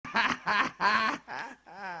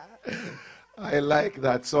I like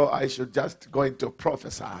that. So I should just go into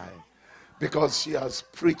prophesy. Because she has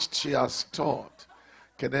preached, she has taught.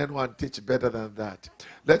 Can anyone teach better than that?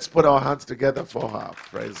 Let's put our hands together for her.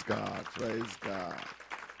 Praise God. Praise God.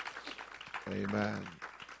 Amen.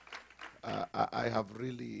 I have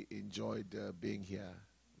really enjoyed being here.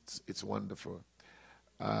 It's wonderful.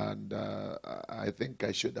 And I think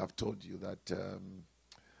I should have told you that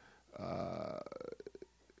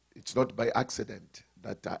it's not by accident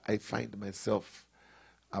that I find myself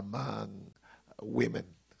among women.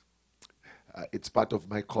 It's part of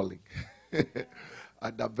my calling.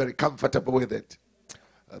 And I'm very comfortable with it.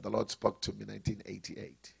 The Lord spoke to me in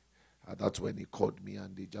 1988. That's when he called me,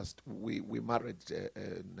 and we married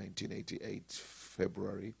in 1988,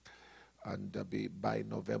 February. And by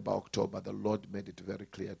November, October, the Lord made it very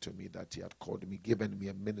clear to me that he had called me, given me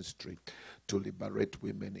a ministry to liberate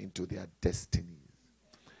women into their destinies.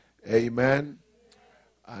 Amen.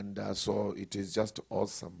 And so it is just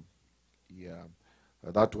awesome. Yeah.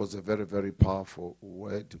 That was a very, very powerful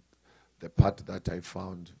word. The part that I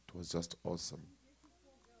found, it was just awesome.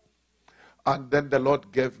 And then the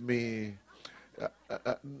Lord gave me,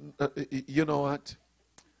 you know what?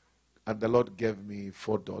 And the Lord gave me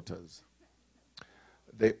 4 daughters.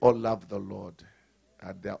 They all love the Lord.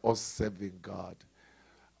 And they're all serving God.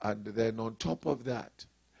 And then on top of that,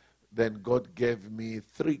 then God gave me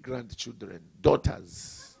 3 grandchildren,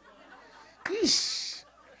 daughters. Eesh.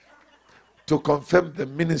 To confirm the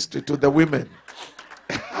ministry to the women.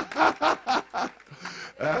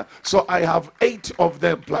 So I have 8 of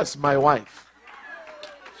them plus my wife.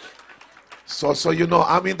 So you know,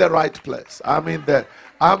 I'm in the right place.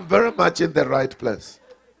 I'm very much in the right place.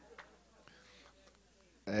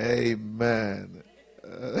 Amen.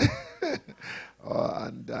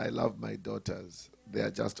 And I love my daughters. They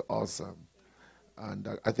are just awesome.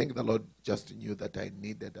 And I think the Lord just knew that I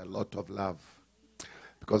needed a lot of love.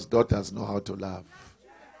 Because daughters know how to love.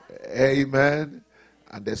 Amen.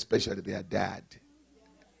 And especially their dad.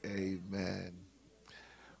 Amen.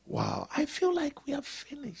 Wow. I feel like we have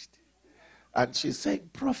finished. And she's saying,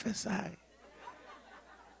 prophesy.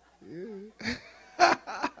 Yeah.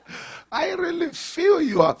 I really feel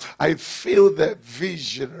you are. I feel the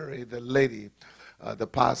visionary, the lady, the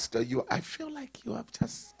pastor. I feel like you have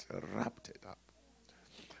just wrapped it up.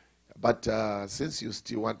 But since you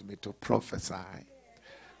still want me to prophesy,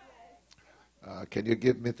 can you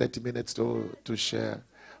give me 30 minutes to share?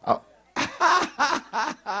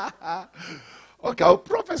 Okay, I'll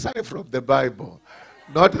prophesy from the Bible,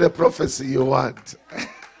 not the prophecy you want.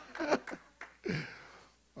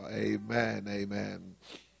 Amen, amen.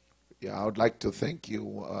 Yeah, I would like to thank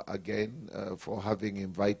you again for having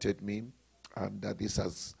invited me. And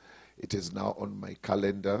it is now on my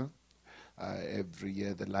calendar every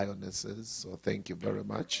year, the Lionesses. So thank you very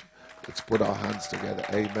much. Let's put our hands together.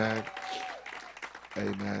 Amen.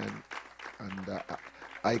 Amen. And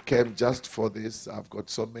I came just for this. I've got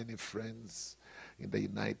so many friends in the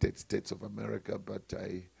United States of America, but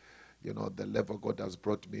the level God has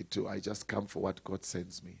brought me to, I just come for what God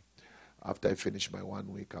sends me. After I finish my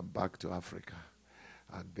 1 week, I'm back to Africa,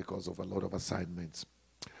 and because of a lot of assignments.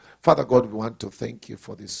 Father God, we want to thank you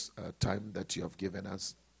for this time that you have given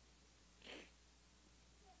us.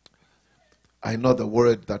 I know the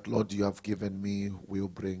word that, Lord, you have given me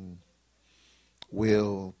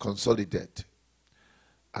will consolidate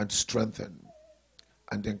and strengthen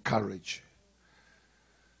and encourage.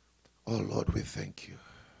 Oh, Lord, we thank you.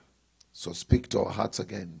 So speak to our hearts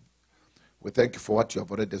again. We thank you for what you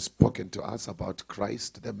have already spoken to us about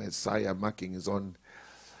Christ, the Messiah, marking his own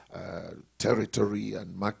territory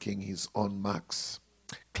and marking his own marks,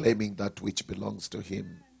 claiming that which belongs to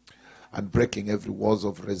him and breaking every walls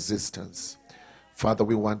of resistance. Father,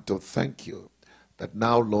 we want to thank you that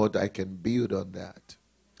now, Lord, I can build on that.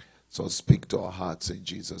 So speak to our hearts in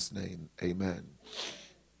Jesus' name. Amen.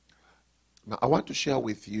 Now, I want to share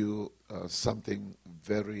with you something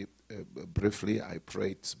very briefly. I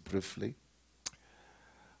pray it's briefly.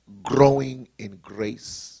 Growing in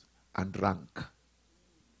grace and rank.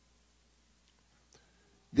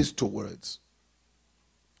 These 2 words.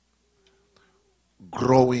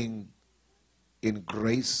 Growing in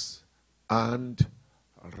grace and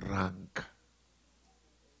rank.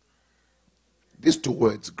 These 2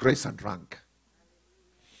 words, grace and rank.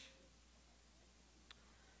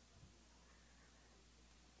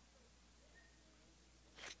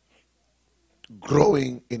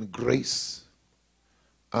 Growing in grace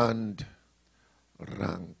and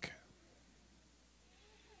rank.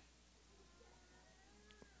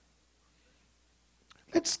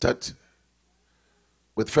 Let's start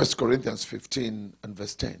with 1 Corinthians 15 and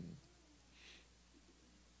verse 10.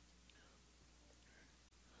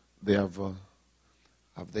 They have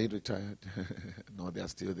they retired? No, they are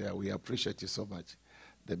still there. We appreciate you so much.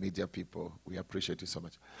 The media people, we appreciate you so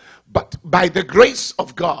much. But by the grace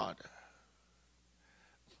of God,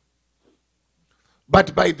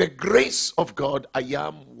 I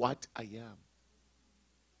am what I am.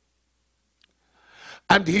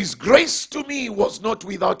 And his grace to me was not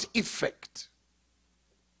without effect.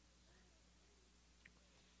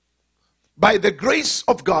 By the grace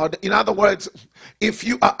of God, in other words, if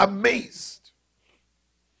you are amazed,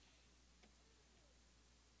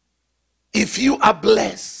 if you are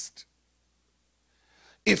blessed,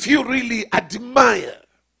 if you really admire,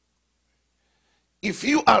 if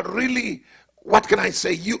you are really, what can I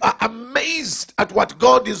say, you are amazed at what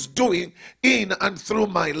God is doing in and through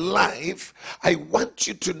my life, I want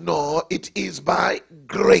you to know it is by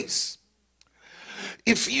grace.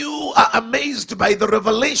 If you are amazed by the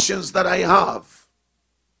revelations that I have,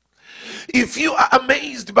 if you are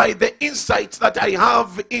amazed by the insights that I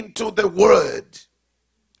have into the word,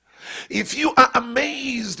 if you are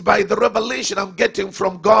amazed by the revelation I'm getting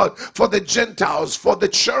from God for the Gentiles, for the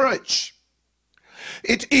church,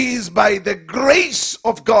 it is by the grace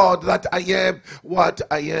of God that I am what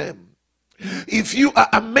I am. If you are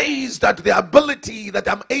amazed at the ability that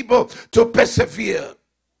I'm able to persevere,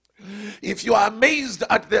 if you are amazed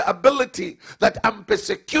at the ability that I'm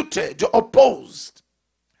persecuted, opposed,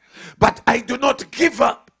 but I do not give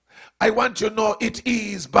up, I want you to know it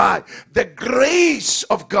is by the grace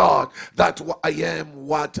of God that I am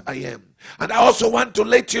what I am. And I also want to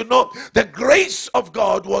let you know the grace of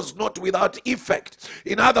God was not without effect.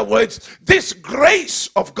 In other words, this grace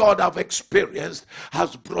of God I've experienced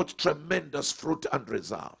has brought tremendous fruit and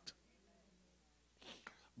result.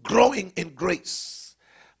 Growing in grace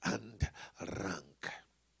and rank.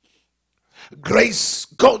 Grace,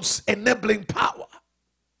 God's enabling power.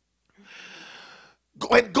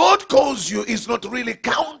 When God calls you, He's not really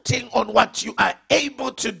counting on what you are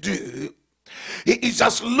able to do. He is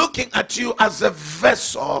just looking at you as a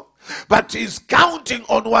vessel, but He's counting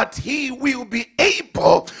on what He will be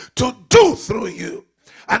able to do through you.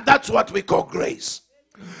 And that's what we call grace.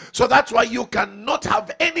 So that's why you cannot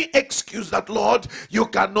have any excuse that, Lord, you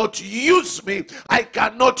cannot use me. I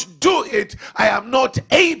cannot do it. I am not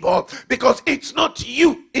able, because it's not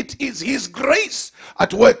you. It is His grace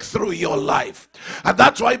at work through your life. And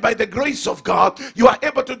that's why by the grace of God, you are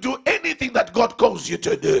able to do anything that God calls you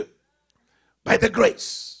to do. By the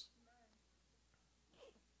grace.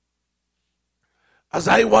 As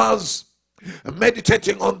I was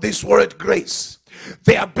meditating on this word grace,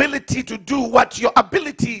 the ability to do what your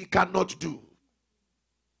ability cannot do.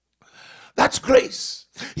 That's grace.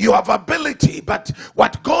 You have ability, but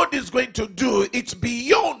what God is going to do, it's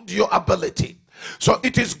beyond your ability. So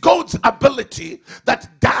it is God's ability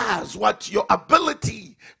that does what your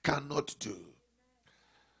ability cannot do.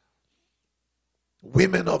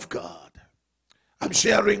 Women of God, I'm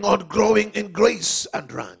sharing on growing in grace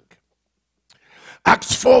and rank.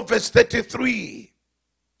 Acts 4 verse 33.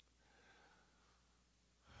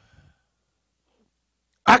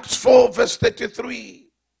 Acts 4 verse 33.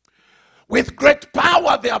 With great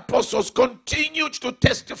power the apostles continued to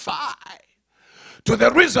testify to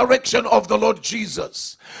the resurrection of the Lord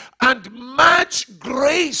Jesus, and much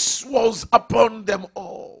grace was upon them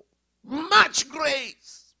all. Much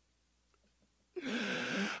grace.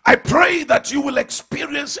 I pray that you will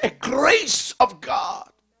experience a grace of God.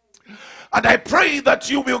 And I pray that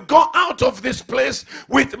you will go out of this place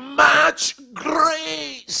with much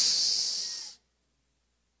grace.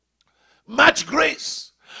 Much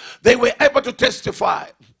grace. They were able to testify.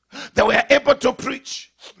 They were able to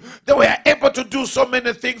preach. They were able to do so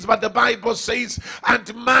many things, but the Bible says,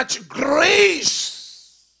 and much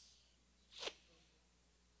grace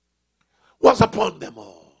was upon them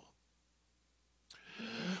all.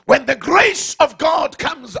 When the grace of God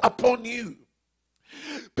comes upon you,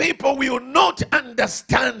 people will not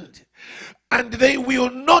understand and they will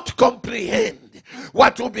not comprehend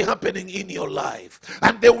what will be happening in your life.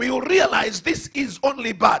 And they will realize this is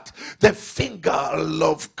only but the finger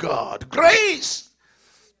of God. Grace.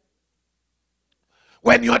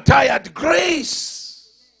 When you are tired, grace.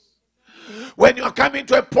 When you are coming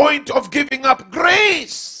to a point of giving up,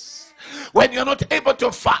 grace. When you're not able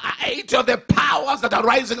to fight the powers that are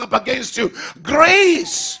rising up against you,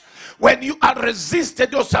 grace. When you are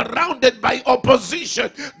resisted or surrounded by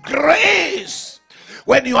opposition, grace.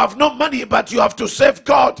 When you have no money but you have to serve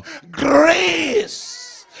God,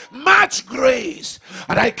 grace. much grace.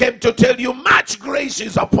 And I came to tell you, much grace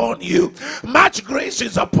is upon you. Much grace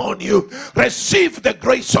is upon you. Receive the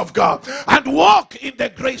grace of God and walk in the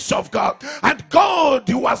grace of God. And God,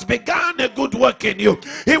 who has begun a good work in you,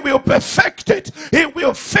 he will perfect it. He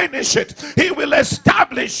will finish it. He will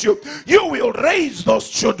establish you. You will raise those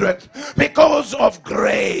children because of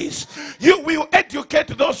grace. You will educate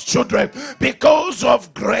those children because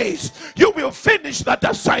of grace. You will finish that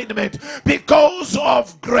assignment because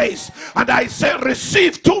of grace. And I say,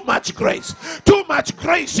 receive too much grace. Too much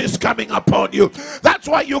grace is coming upon you. That's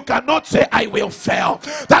why you cannot say, I will fail.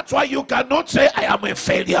 That's why you cannot say, I am a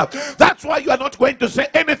failure. That's why you are not going to say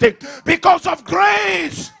anything, because of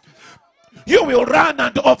grace. You will run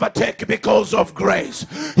and overtake because of grace.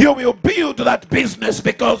 You will build that business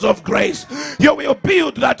because of grace. You will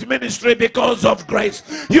build that ministry because of grace.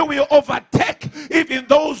 You will overtake even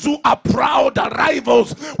those who are proud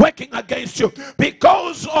rivals working against you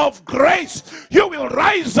because of grace. You will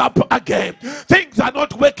rise up again. Things are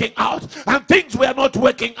not working out, and things were not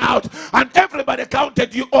working out, and everybody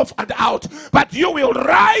counted you off and out, but you will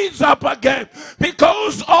rise up again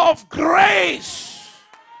because of grace.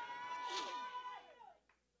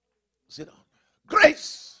 Sit down.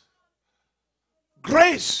 Grace.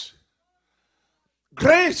 Grace.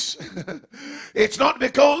 Grace. It's not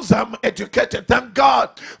because I'm educated. Thank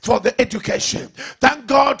God for the education. Thank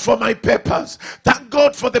God for my papers. Thank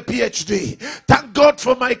God for the PhD. Thank God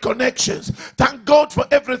for my connections. Thank God for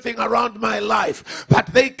everything around my life. But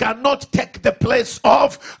they cannot take the place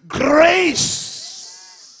of grace.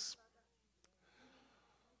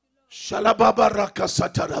 Well,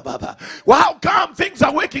 how come things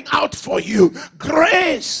are working out for you?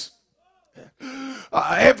 Grace.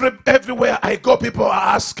 Everywhere I go, people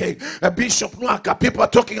are asking, Bishop Nwaka, people are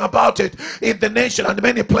talking about it in the nation and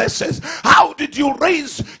many places. How did you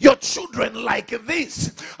raise your children like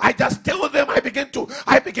this? I just tell them, I begin to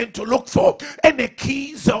look for any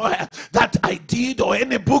keys that I did, or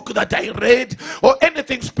any book that I read, or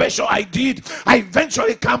anything special I did. I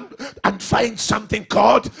eventually come and find something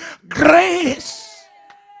called grace.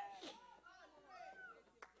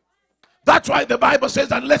 That's why the Bible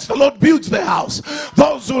says, unless the Lord builds the house,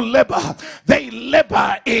 those who labor, they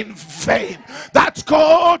labor in vain. That's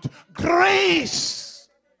called grace.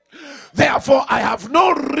 Therefore, I have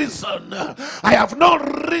no reason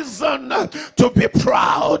to be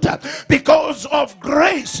proud, because of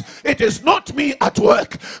grace. It is not me at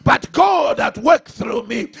work, but God at work through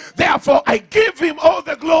me. Therefore, I give him all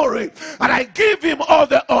the glory and I give him all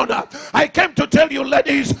the honor. I came to tell you,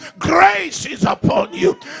 ladies, grace is upon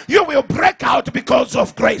you. You will break out because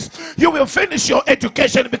of grace. You will finish your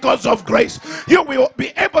education because of grace. You will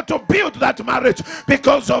be able to build that marriage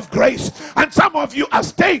because of grace. And some of you are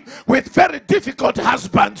staying with very difficult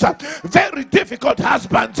husbands,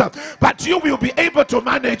 but you will be able to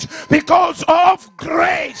manage because of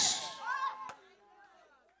grace.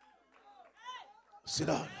 Sit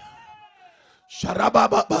down.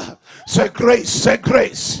 Sharababa. Say grace, say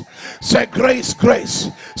grace, say grace, grace,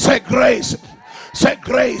 say grace, say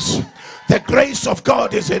grace. The grace of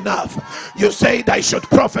God is enough. You said I should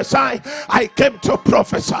prophesy. I came to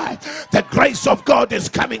prophesy. The grace of God is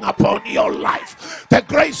coming upon your life. The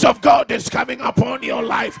grace of God is coming upon your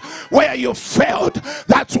life. Where you failed,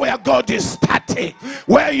 that's where God is starting.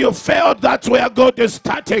 Where you failed, that's where God is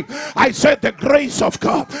starting. I said the grace of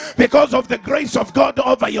God. Because of the grace of God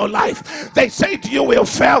over your life, they said you will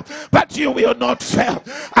fail, but you will not fail.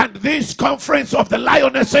 And this conference of the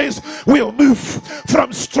Lionesses will move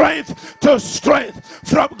from strength to strength,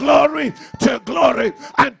 from glory to glory,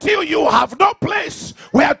 until you have no place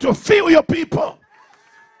where to fill your people.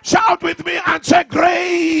 Shout with me and say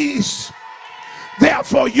grace.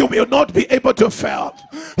 Therefore, you will not be able to fail.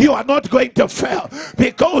 You are not going to fail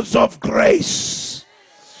because of grace.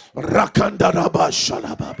 Rakandaraba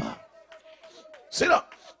shalababa. Sit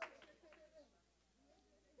up.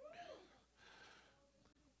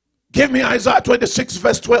 Give me Isaiah 26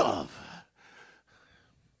 verse 12.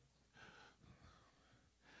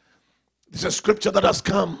 This is a scripture that has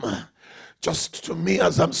come just to me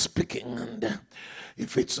as I'm speaking. And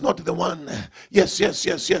if it's not the one, yes.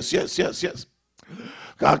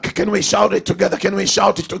 Can we shout it together? Can we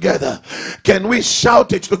shout it together? Can we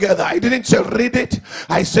shout it together? I didn't say read it.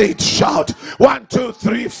 I said shout. 1, 2,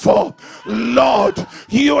 3, 4. Lord,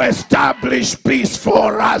 you establish peace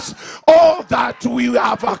for us. All that we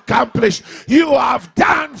have accomplished, you have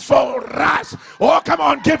done for us. Oh, come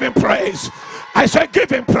on, give him praise. I said give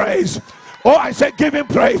him praise. Oh, I said give him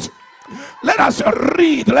praise. Let us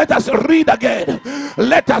read. Let us read again.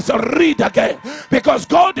 Let us read again. Because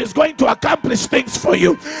God is going to accomplish things for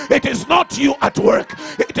you. It is not you at work.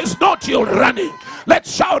 It is not you running.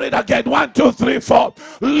 Let's shout it again. 1, 2, 3, 4.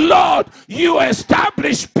 Lord, you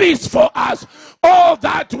establish peace for us. All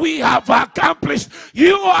that we have accomplished,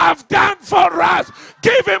 you have done for us.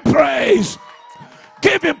 Give him praise.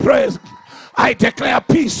 Give him praise. I declare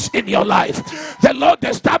peace in your life. The Lord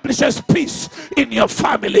establishes peace in your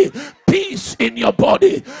family, peace in your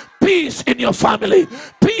body, peace in your family,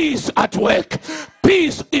 peace at work,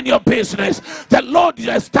 peace in your business. The Lord is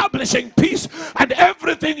establishing peace, and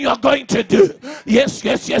everything you are going to do, yes,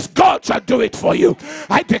 God shall do it for you.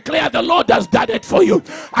 I declare the Lord has done it for you.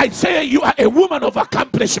 I say you are a woman of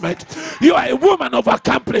accomplishment. You are a woman of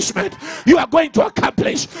accomplishment. You are going to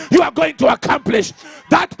accomplish. You are going to accomplish.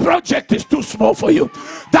 That project is too small for you.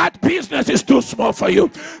 That business is too small for you.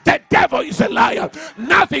 The devil is a liar.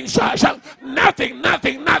 Nothing shall nothing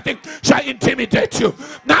shall intimidate you.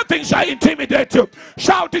 Nothing shall intimidate you.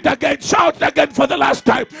 Shout it again. Shout it again for the last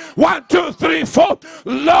time. 1, 2, 3, 4.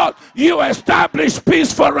 Lord, you establish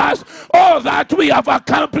peace for us. All that we have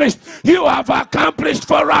accomplished, you have accomplished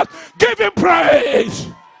for us. Give him praise.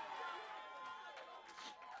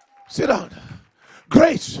 Sit down.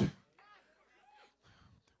 Grace.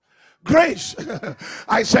 Grace.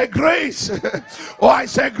 I say grace. Oh, I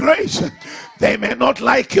say grace. They may not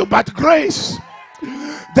like you, but grace.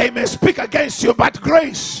 They may speak against you, but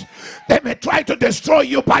grace. They may try to destroy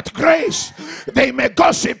you, but grace. They may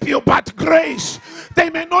gossip you, but grace. They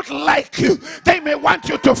may not like you. They may want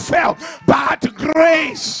you to fail, but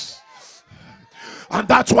grace. And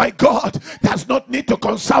that's why God does not need to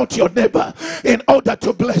consult your neighbor in order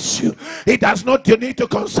to bless you. He does not need to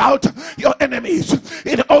consult your enemies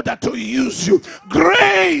in order to use you.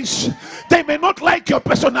 Grace. They may not like your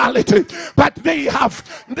personality, but they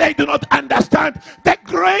do not understand the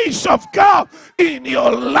grace of God in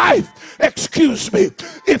your life. Excuse me.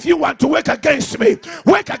 If you want to work against me,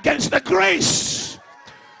 work against the grace.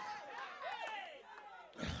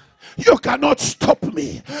 You cannot stop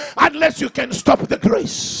me unless you can stop the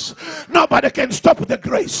grace. Nobody can stop the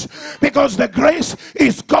grace, because the grace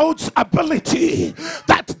is God's ability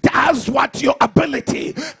that does what your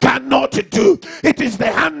ability cannot do. It is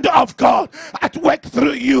the hand of God at work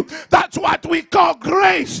through you. That's what we call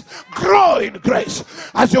grace. Grow in grace.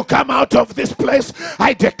 As you come out of this place,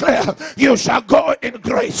 I declare you shall go in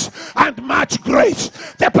grace and much grace.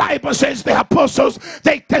 The Bible says the apostles,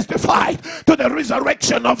 they testified to the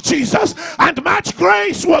resurrection of Jesus, and much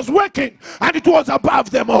grace was working, and it was above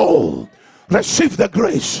them all. Receive the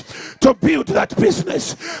grace to build that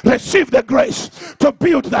business. Receive the grace to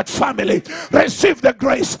build that family. Receive the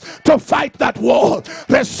grace to fight that war.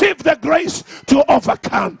 Receive the grace to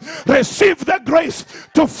overcome. Receive the grace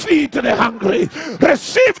to feed the hungry.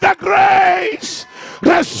 Receive the grace.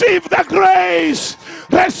 Receive the grace.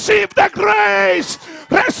 Receive the grace.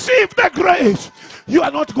 Receive the grace. You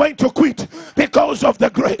are not going to quit because of the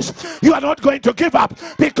grace. You are not going to give up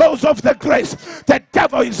because of the grace. The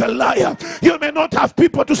devil is a liar. You may not have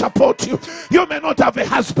people to support you. You may not have a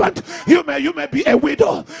husband. You may be a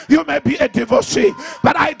widow. You may be a divorcee.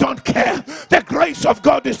 But I don't care. The grace of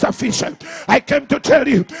God is sufficient. I came to tell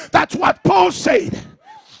you that's what Paul said.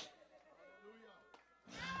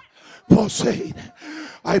 Paul said,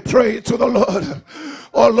 I pray to the Lord,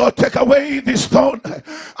 oh Lord, take away this thorn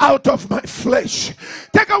out of my flesh.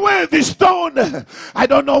 Take away this thorn. I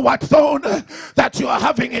don't know what thorn that you are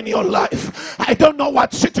having in your life. I don't know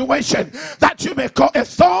what situation that you may call a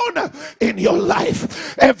thorn in your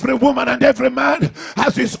life. Every woman and every man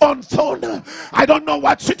has his own thorn. I don't know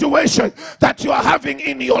what situation that you are having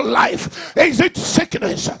in your life. Is it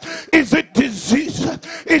sickness? Is it disease?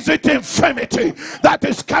 Is it infirmity that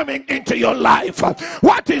is coming into your life?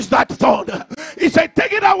 What is that thorn? He said,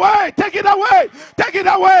 take it away, take it away, take it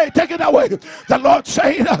away, take it away. The Lord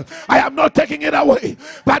said, I am not taking it away,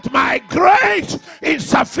 but my grace is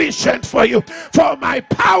sufficient for you. For my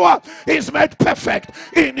power is made perfect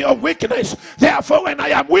in your weakness. Therefore, when I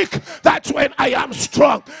am weak, that's when I am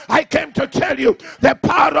strong. I came to tell you the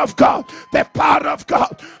power of God, the power of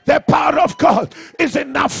God, the power of God is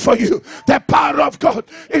enough for you. The power of God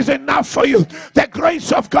is enough for you. The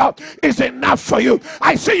grace of God is enough for you.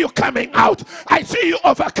 I see you coming out. I see you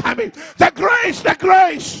overcoming. The grace, the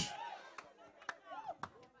grace.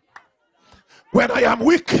 When I am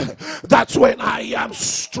weak, that's when I am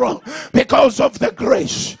strong, because of the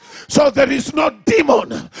grace. So there is no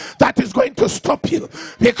demon that is going to stop you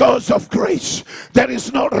because of grace. There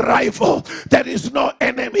is no rival. There is no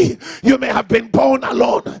enemy. You may have been born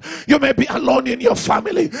alone. You may be alone in your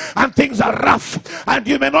family and things are rough, and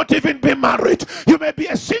you may not even be married. You may be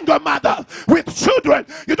a single mother with children.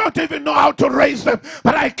 You don't even know how to raise them.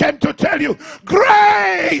 But I came to tell you,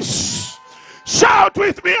 grace. Shout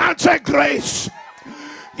with me and say grace.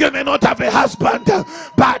 You may not have a husband,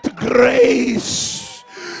 but grace.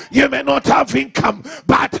 You may not have income,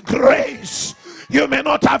 but grace. You may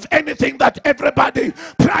not have anything that everybody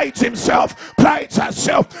prides herself,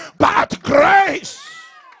 but grace.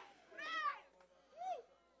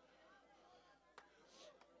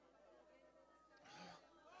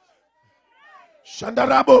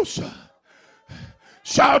 Shandarabosa.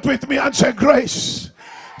 Shout with me and say grace.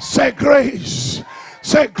 Say grace.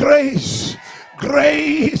 Say grace.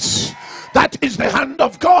 Grace. That is the hand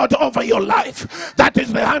of God over your life. That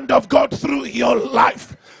is the hand of God through your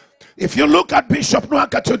life. If you look at Bishop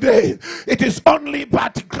Nwaka today, it is only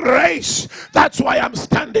but grace. That's why I'm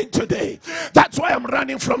standing today. That's why I'm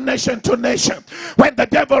running from nation to nation. When the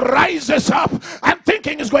devil rises up and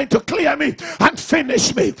thinking is going to clear me and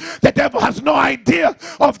finish me, the devil has no idea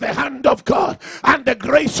of the hand of God and the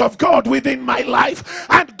grace of God within my life.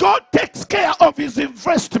 And God takes care of his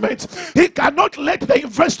investments. He cannot let the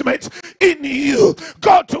investments in you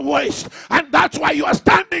go to waste. And that's why you are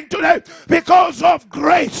standing today, because of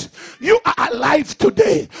grace. You are alive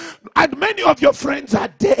today, and many of your friends are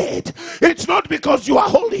dead. It's not because you are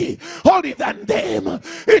holy than them.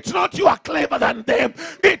 It's not you are clever than them.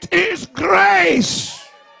 It is grace.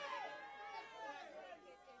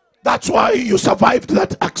 That's why you survived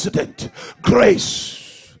that accident.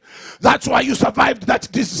 Grace. That's why you survived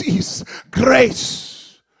that disease.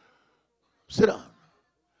 Grace. Sit down.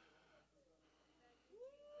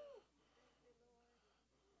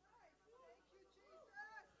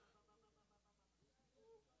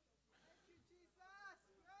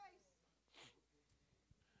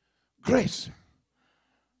 Grace.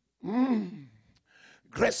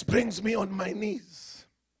 Grace brings me on my knees.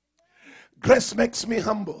 Grace makes me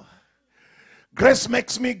humble. Grace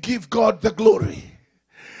makes me give God the glory.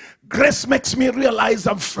 Grace makes me realize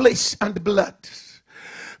I'm flesh and blood.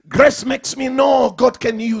 Grace makes me know God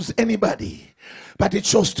can use anybody, but it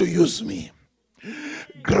chose to use me.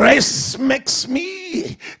 Grace makes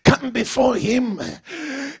me come before him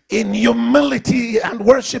in humility and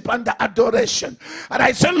worship and adoration. And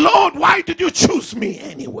I say, Lord, why did you choose me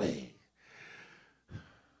anyway?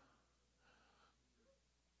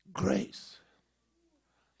 Grace.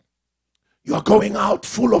 You are going out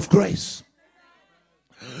full of grace.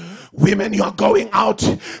 Women, you are going out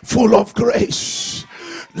full of grace.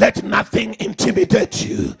 Let nothing intimidate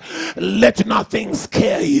you. Let nothing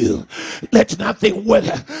scare you. Let nothing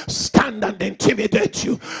stand and intimidate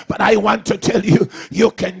you. But I want to tell you,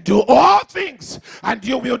 you can do all things, and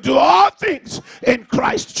you will do all things in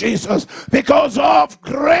Christ Jesus because of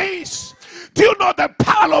grace. Do you know the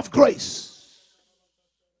power of grace?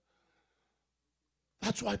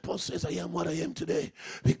 That's why Paul says, I am what I am today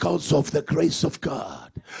because of the grace of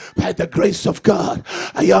God. By the grace of God,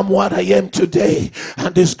 I am what I am today.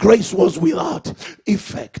 And this grace was without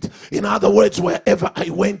effect. In other words, wherever I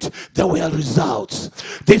went, there were results.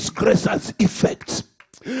 This grace has effect.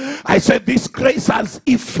 I said this grace has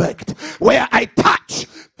effect. Where I touch,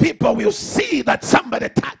 people will see that somebody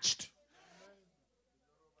touched.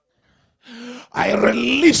 I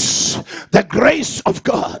release the grace of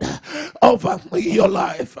God over your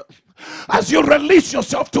life. As you release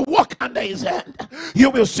yourself to walk under his hand, you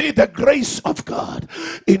will see the grace of God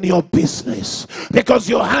in your business, because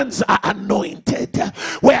your hands are anointed.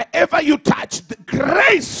 Wherever you touch, the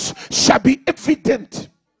grace shall be evident.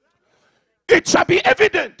 It shall be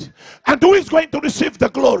evident. And who is going to receive the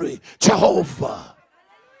glory? Jehovah.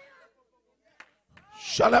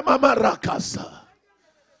 Shalamama Rakasa.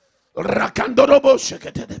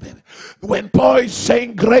 When Paul is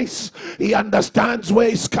saying grace, he understands where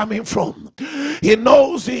he's coming from. He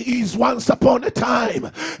knows he is once upon a time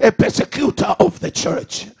a persecutor of the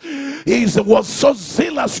church. He was so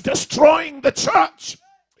zealous destroying the church,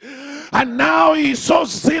 and now he is so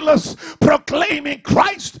zealous proclaiming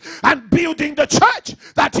Christ and building the church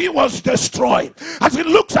that he was destroyed. As he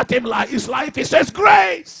looks at his life, he says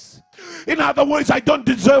grace. In other words, I don't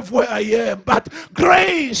deserve where I am, but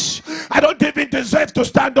grace. I don't even deserve to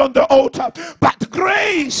stand on the altar, but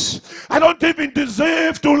grace. I don't even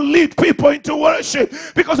deserve to lead people into worship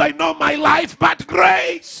because I know my life, but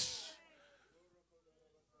grace.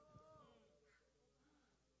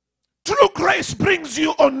 True grace brings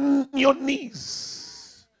you on your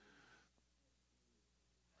knees.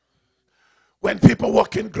 When people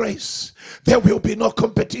walk in grace, there will be no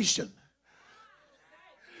competition.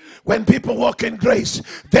 When people walk in grace,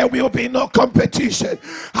 there will be no competition.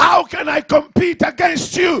 How can I compete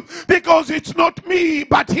against you? Because it's not me,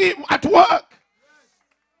 but him at work.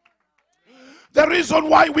 The reason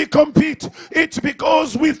why we compete, it's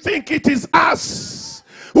because we think it is us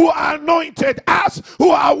who are anointed, us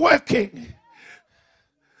who are working.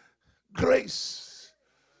 Grace.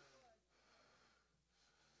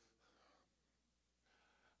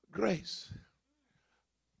 Grace.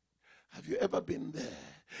 Have you ever been there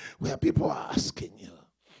where people are asking you,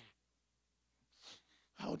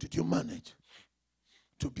 how did you manage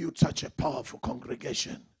to build such a powerful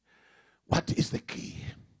congregation? What is the key?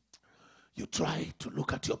 You try to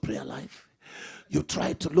look at your prayer life. You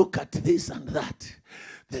try to look at this and that.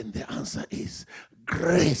 Then the answer is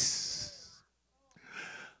grace.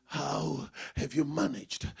 How have you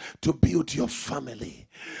managed to build your family,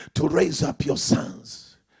 to raise up your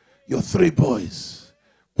sons, your 3 boys,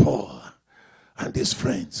 Paul and his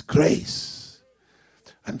friends? Grace.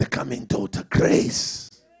 And the coming daughter, grace.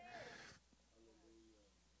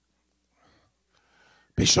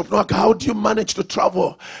 Bishop Nwaka, how do you manage to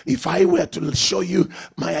travel? If I were to show you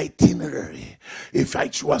my itinerary, if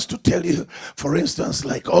I was to tell you, for instance,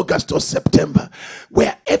 like August or September,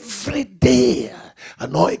 where every day,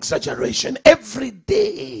 and no exaggeration, every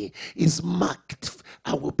day is marked.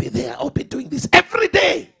 I will be there. I'll be doing this every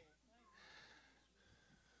day.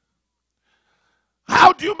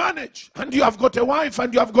 How do you manage? And you have got a wife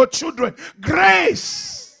and you have got children.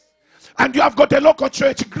 Grace. And you have got a local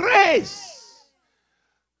church. Grace.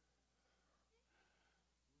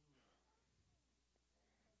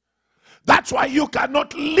 That's why you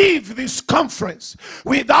cannot leave this conference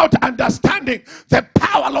without understanding the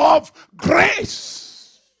power of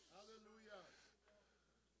grace.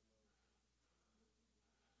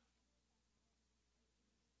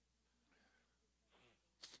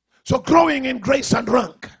 So growing in grace and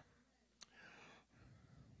rank.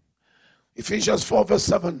 Ephesians 4 verse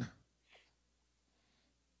 7.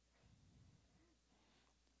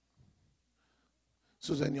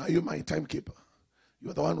 Susan, are you my timekeeper?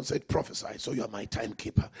 You're the one who said prophesy, so you are my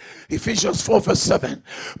timekeeper. Ephesians 4 verse 7.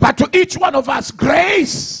 But to each one of us,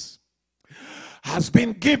 grace has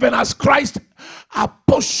been given as Christ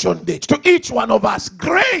apportioned it. To each one of us,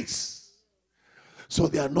 grace. So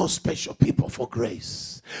there are no special people for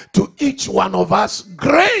grace. To each one of us,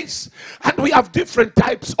 grace. And we have different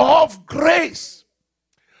types of grace.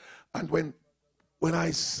 And when I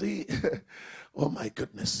see, oh my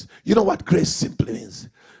goodness, you know what grace simply means?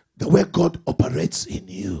 The way God operates in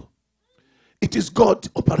you. It is God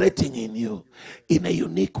operating in you in a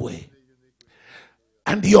unique way.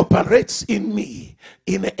 And he operates in me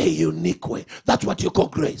in a unique way. That's what you call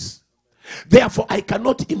grace. Therefore, I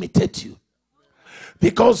cannot imitate you.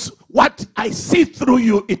 Because what I see through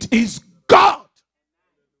you, it is God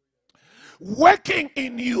working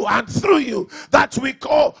in you and through you. That we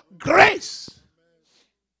call grace.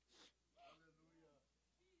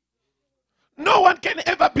 No one can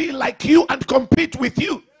ever be like you and compete with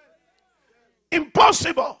you.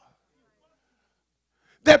 Impossible.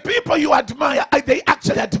 The people you admire, they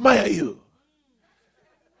actually admire you.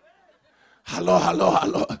 Hello.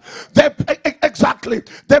 Exactly.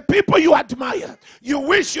 The people you admire, you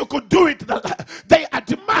wish you could do it. They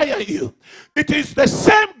admire you. It is the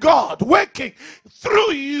same God working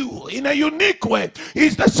through you in a unique way.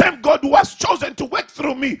 He's the same God who has chosen to work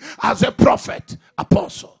through me as a prophet,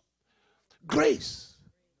 apostle. Grace.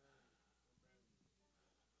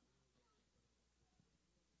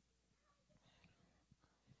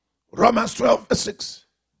 Romans 12 verse 6.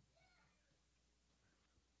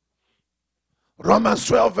 Romans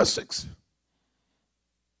 12 verse 6.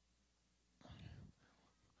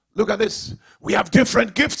 Look at this. We have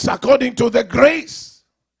different gifts according to the grace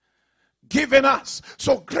given us.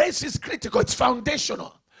 So grace is critical. It's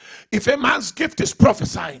foundational. If a man's gift is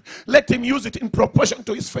prophesying, let him use it in proportion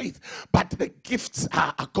to his faith. But the gifts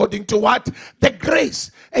are according to what? The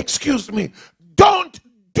grace. Excuse me. Don't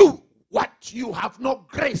do what you have no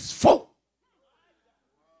grace for.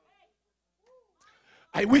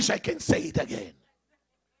 I wish I can say it again.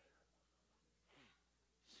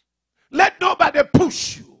 Let nobody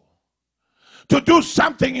push you to do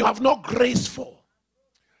something you have no grace for.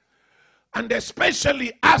 And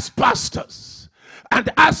especially as pastors and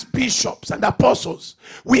as bishops and apostles,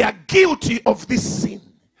 we are guilty of this sin.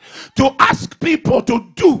 To ask people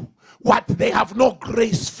to do what they have no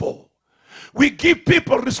grace for. We give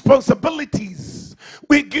people responsibilities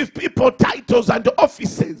We give people titles and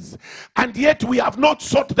offices, and yet we have not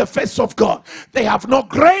sought the face of God. They have no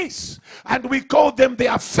grace, and we call them they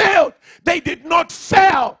have failed. They did not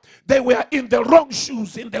fail. They were in the wrong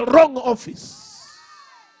shoes, in the wrong office.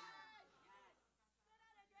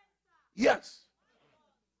 Yes.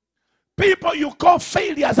 People you call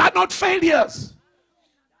failures are not failures.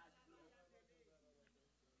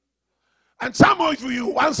 And some of you,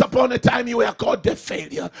 once upon a time, you were called a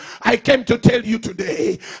failure. I came to tell you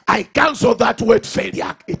today, I cancel that word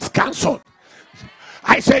failure. It's cancelled.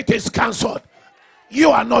 I say it is cancelled. You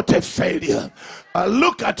are not a failure.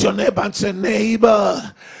 Look at your neighbor and say,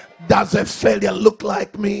 neighbor, does a failure look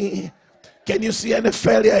like me? Can you see any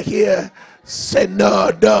failure here? Say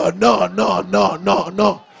no, no, no, no, no, no,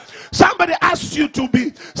 no. Somebody asks you to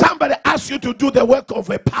do the work of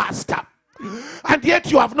a pastor, and yet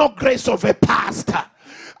you have no grace of a pastor,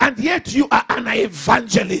 and yet you are an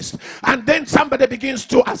evangelist, and then somebody begins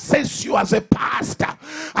to assess you as a pastor,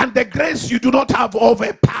 and the grace you do not have of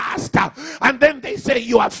a pastor, and then they say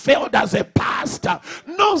you have failed as a pastor.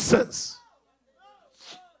 Nonsense.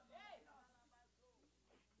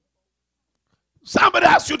 Somebody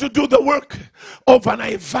asks you to do the work of an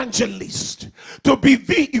evangelist, to be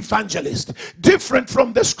the evangelist. Different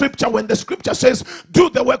from the scripture, when the scripture says, do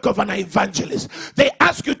the work of an evangelist. They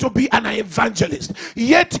ask you to be an evangelist,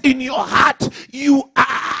 yet in your heart, you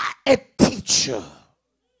are a teacher.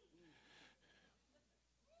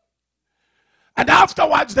 And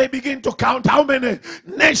afterwards, they begin to count how many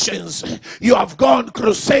nations you have gone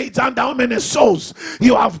crusades and how many souls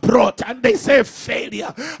you have brought. And they say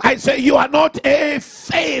failure. I say you are not a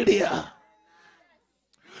failure.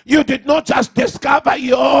 You did not just discover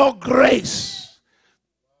your grace.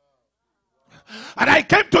 And I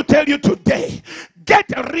came to tell you today, get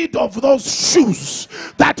rid of those shoes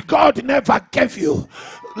that God never gave you.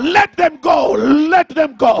 Let them go. Let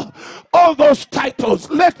them go. All those titles,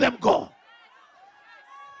 let them go.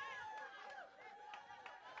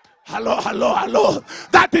 Hello, hello, hello.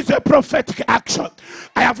 That is a prophetic action.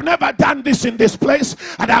 I have never done this in this place,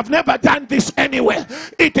 and I have never done this anywhere.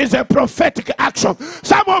 It is a prophetic action.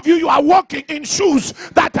 Some of you are walking in shoes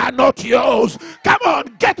that are not yours. Come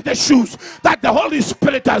on, get the shoes that the Holy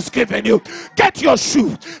Spirit has given you. Get your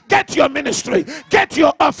shoe, get your ministry, get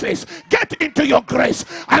your office, get into your grace,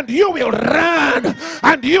 and you will run,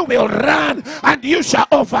 and you will run, and you shall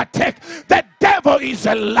overtake. The devil is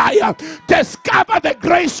a liar. Discover the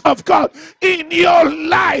grace of God in your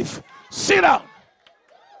life. Sit down.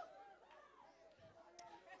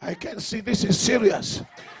 I can see this is serious.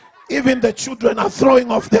 Even the children are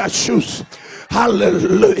throwing off their shoes.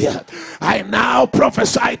 Hallelujah. I now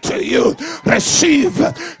prophesy to you, receive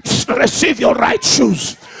your right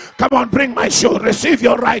shoes. Come on, bring my shoe. Receive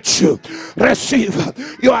your right shoe. Receive.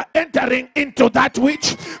 You are entering into that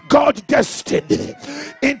which God destined.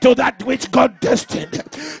 Into that which God destined.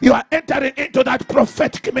 You are entering into that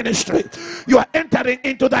prophetic ministry. You are entering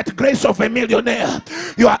into that grace of a millionaire.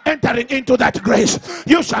 You are entering into that grace.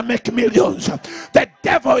 You shall make millions. The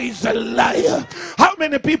devil is a liar. How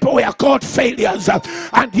many people were called failures,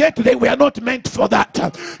 and yet they were not meant for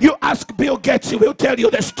that? You ask Bill Gates, he will tell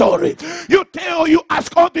you the story. You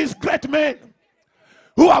ask all these great men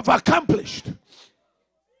who have accomplished.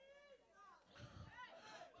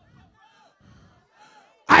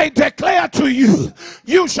 I declare to you,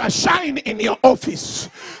 you shall shine in your office.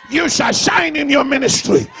 You shall shine in your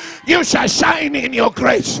ministry. You shall shine in your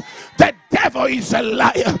grace. The devil is a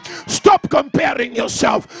liar. Stop comparing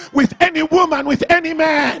yourself with any woman, with any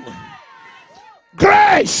man.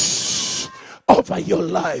 Grace over your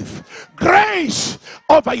life, grace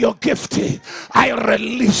over your gifting. I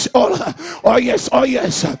release all. Oh yes, oh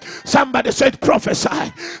yes. Somebody said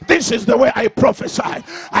prophesy. This is the way I prophesy.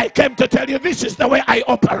 I came to tell you this is the way I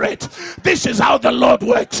operate. This is how the Lord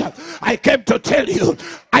works. I came to tell you,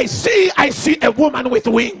 I see a woman with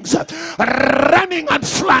wings running and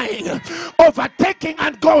flying, overtaking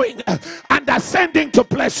and going and ascending to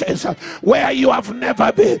places where you have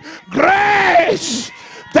never been. Grace.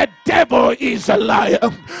 The devil is a liar.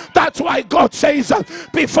 That's why God says,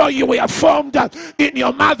 before you were formed in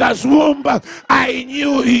your mother's womb, I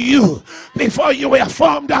knew you. Before you were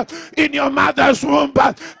formed in your mother's womb,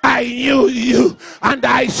 I knew you. And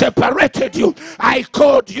I separated you. I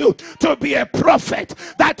called you to be a prophet.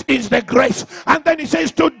 That is the grace. And then he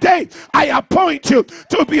says, today I appoint you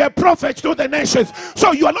to be a prophet to the nations.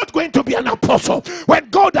 So you are not going to be an apostle. When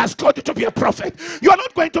God has called you to be a prophet, you are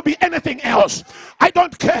not going to be anything else. I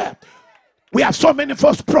don't care. We have so many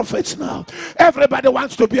false prophets now. Everybody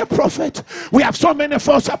wants to be a prophet. We have so many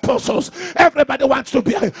false apostles. Everybody wants to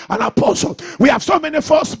be an apostle. We have so many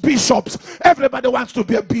false bishops. Everybody wants to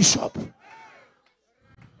be a bishop.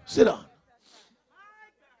 Sit down.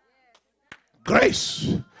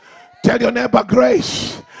 Grace. Tell your neighbor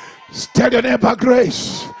grace. Tell your neighbor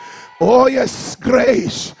grace. Oh yes,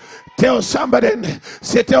 grace. Tell somebody,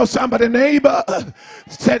 neighbor.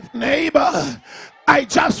 Say, neighbor, I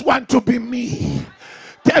just want to be me.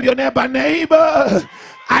 Tell your neighbor,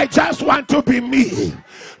 I just want to be me.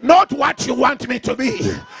 Not what you want me to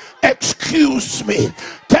be. Excuse me.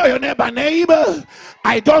 Tell your neighbor,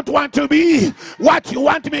 I don't want to be what you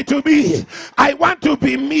want me to be. I want to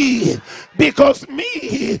be me, because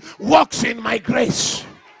me walks in my grace.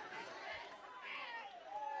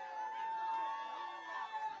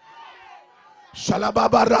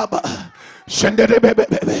 Shalababaraba.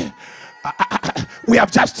 We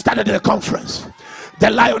have just started the conference. The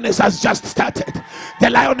Lioness has just started. The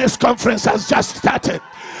Lioness conference has just started.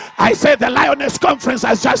 I say the Lioness conference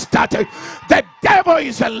has just started. The devil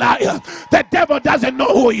is a liar. The devil doesn't know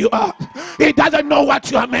who you are. He doesn't know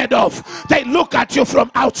what you are made of. They look at you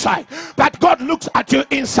from outside, but God looks at you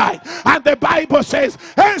inside. And the Bible says,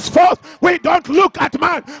 henceforth we don't look at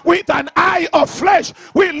man with an eye of flesh.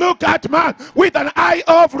 We look at man with an eye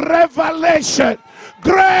of revelation.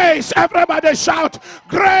 Grace. Everybody shout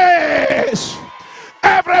grace.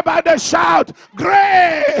 Everybody shout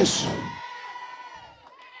grace.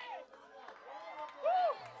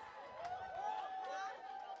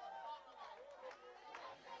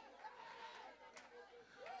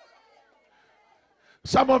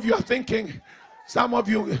 Some of you are thinking, some of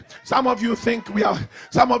you think we are,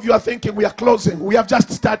 some of you are thinking we are closing. We have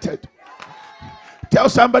just started. Tell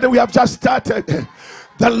somebody we have just started.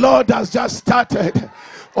 The Lord has just started.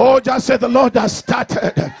 Oh, just say the Lord has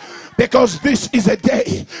started. Because this is a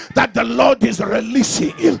day that the Lord is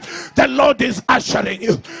releasing you. The Lord is ushering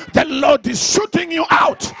you. The Lord is shooting you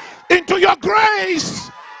out into your grace.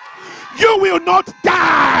 You will not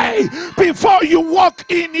die before you walk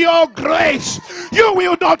in your grace. You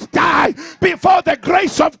will not die before the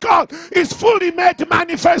grace of God is fully made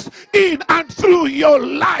manifest in and through your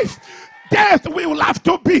life. Death will have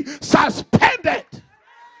to be suspended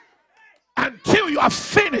until you have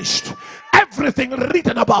finished everything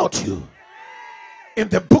written about you in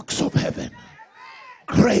the books of heaven.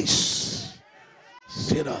 Grace.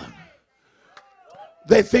 Sit down.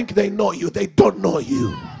 They think they know you. They don't know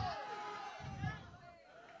you.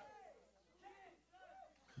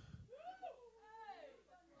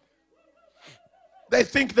 They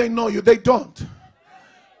think they know you. They don't.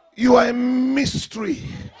 You are a mystery.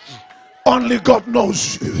 Only God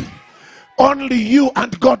knows you. Only you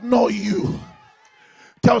and God know you.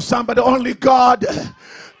 Tell somebody, only God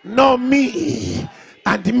know me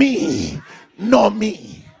and me know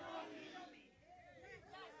me.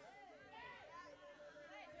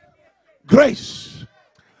 Grace.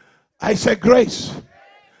 I say grace.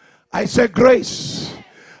 I say grace.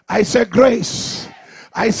 I say grace.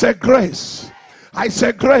 I say grace. I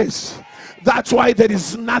say grace. That's why there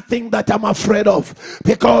is nothing that I'm afraid of,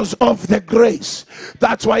 because of the grace.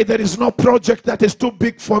 That's why there is no project that is too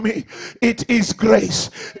big for me. It is grace.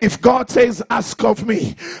 If God says, ask of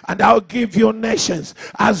me and I'll give you nations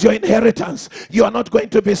as your inheritance, you are not going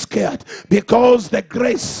to be scared, because the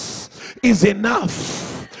grace is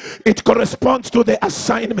enough. It corresponds to the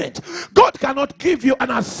assignment. God cannot give you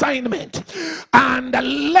an assignment and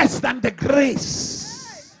less than the grace.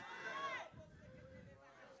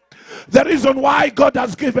 The reason why God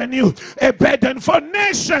has given you a burden for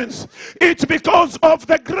nations, it's because of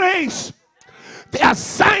the grace. The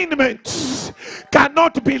assignment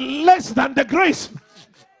cannot be less than the grace.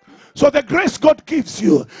 So the grace God gives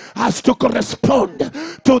you has to correspond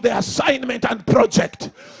to the assignment and project.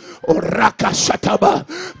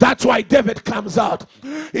 That's why David comes out.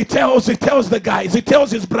 He tells the guys, he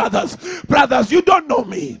tells his brothers, you don't know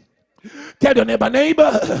me. Tell your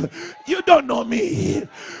neighbor, you don't know me.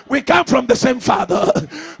 We come from the same father,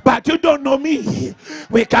 but you don't know me.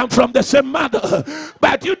 We come from the same mother,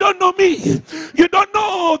 but you don't know me. You don't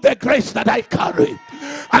know the grace that I carry.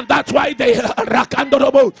 And that's why they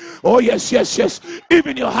rakandorobo. Oh yes.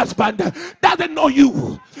 Even your husband doesn't know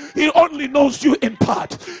you. He only knows you in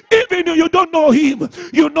part. Even if you don't know him,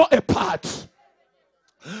 you know a part.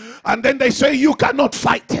 And then they say, you cannot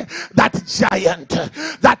fight that giant,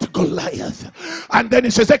 that Goliath. And then he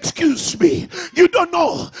says, excuse me, you don't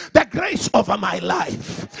know the grace over my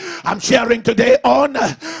life. I'm sharing today on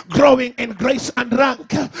growing in grace and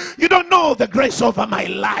rank. You don't know the grace over my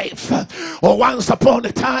life. Or once upon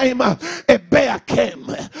a time, a bear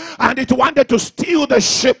came and it wanted to steal the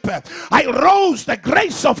sheep. I rose, the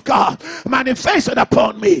grace of God manifested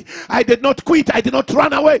upon me. I did not quit, I did not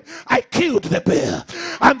run away. I killed the bear.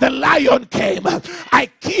 And the lion came. I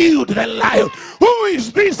killed the lion. Who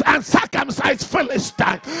is this uncircumcised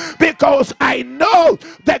Philistine? Because I know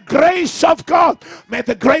the grace of God. May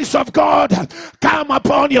the grace of God come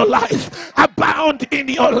upon your life, abound in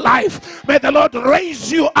your life. May the Lord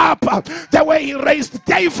raise you up the way he raised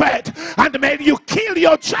David, and may you kill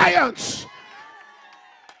your giants.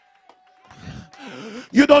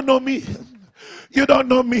 You don't know me. You don't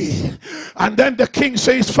know me. And then the king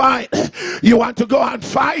says, fine, you want to go and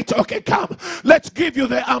fight? Okay, come, let's give you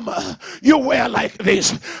the armor. You wear like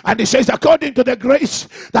this. And he says, according to the grace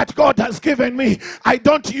that God has given me, I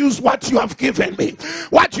don't use what you have given me.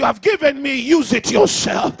 What you have given me, use it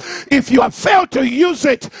yourself. If you have failed to use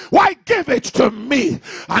it, why give it to me?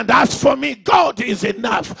 And as for me, God is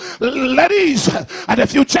enough. Ladies and a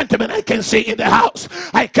few gentlemen I can see in the house,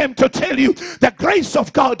 I came to tell you the grace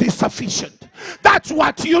of God is sufficient. That's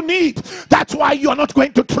what you need. That's why you are not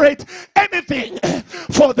going to trade anything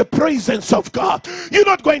for the presence of God. You're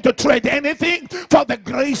not going to trade anything for the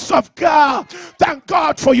grace of God. Thank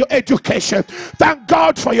God for your education. Thank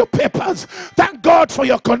God for your papers. Thank God for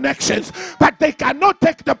your connections. But they cannot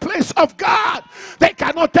take the place of God. They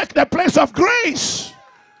cannot take the place of grace.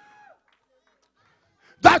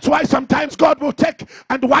 That's why sometimes God will take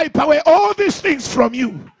and wipe away all these things from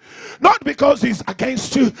you. Not because he's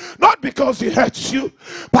against you, not because he hurts you,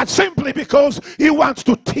 but simply because he wants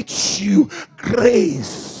to teach you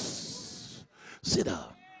grace. Sit down.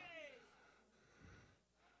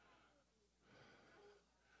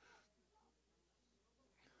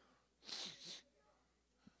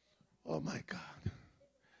 Oh my God.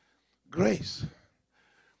 Grace.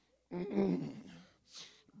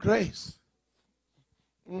 Grace.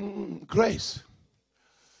 Grace.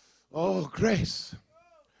 Oh, grace.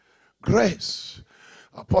 Grace.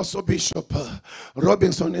 Apostle Bishop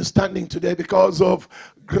Robinson is standing today because of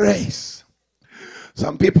grace.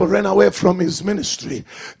 Some people ran away from his ministry.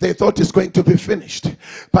 They thought it's going to be finished,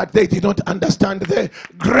 but they did not understand the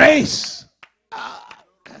grace.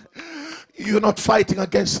 You're not fighting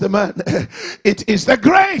against the man. It is the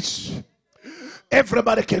grace.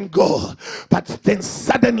 Everybody can go, but then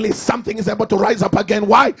suddenly something is able to rise up again.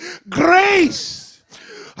 Why? Grace.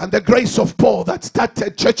 And the grace of Paul that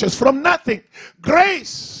started churches from nothing.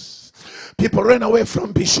 Grace. People ran away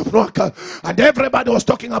from Bishop Nwaka, and everybody was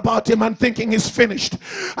talking about him and thinking he's finished.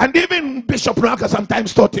 And even Bishop Nwaka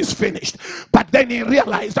sometimes thought he's finished. But then he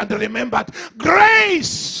realized and remembered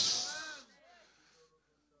grace.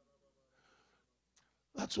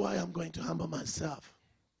 That's why I'm going to humble myself.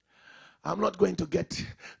 I'm not going to get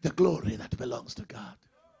the glory that belongs to God.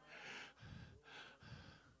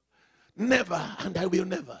 Never, and I will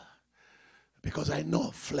never. Because I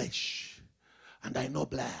know flesh and I know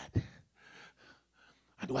blood.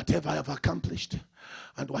 And whatever I have accomplished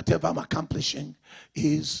and whatever I'm accomplishing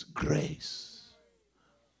is grace.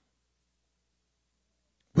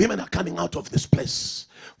 Women are coming out of this place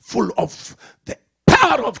full of the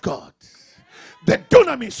power of God, the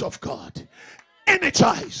dunamis of God,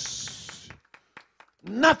 energized.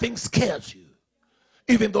 Nothing scares you.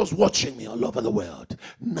 Even those watching me all over the world,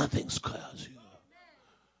 nothing scares you.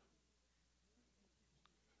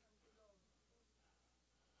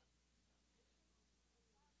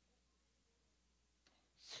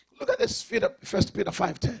 Look at this, 1 Peter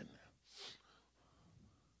 5:10.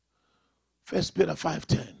 1 Peter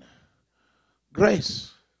 5:10.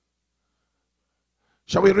 Grace.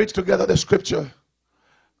 Shall we read together the scripture?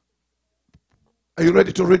 Are you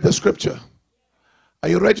ready to read the scripture? Are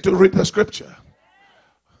you ready to read the scripture?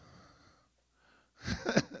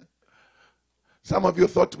 Some of you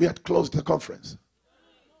thought we had closed the conference.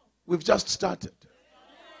 We've just started.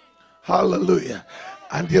 Hallelujah.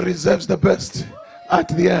 And he reserves the best at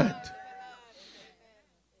the end.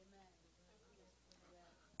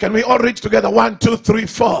 Can we all read together? 1, 2, 3,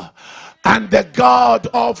 4. And the God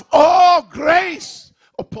of all grace.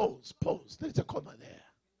 Oh, pause. There's a comma there.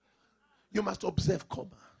 You must observe comma.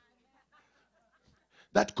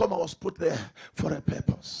 That comma was put there for a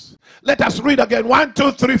purpose. Let us read again. 1,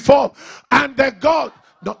 2, 3, 4. And the God.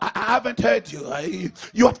 No, I haven't heard you.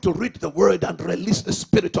 You have to read the word and release the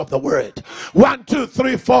spirit of the word. 1, 2,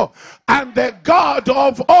 3, 4. And the God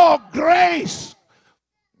of all grace.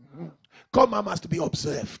 comma must be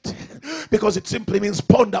observed because it simply means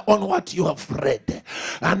ponder on what you have read.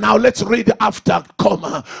 And now let's read after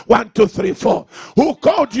comma. 1, 2, 3, 4. Who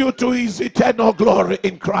called you to his eternal glory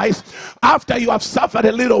in Christ, after you have suffered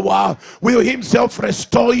a little while, will himself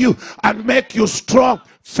restore you and make you strong,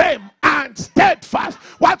 firm, and steadfast.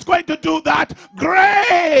 What's going to do that?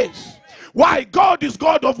 Grace. Why? God is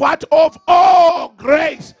God of what? Of all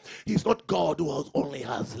grace. He's not God who only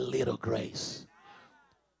has little grace.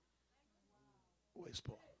 Where's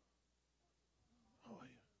Paul? How are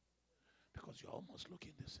you? Because you're almost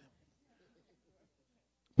looking the same.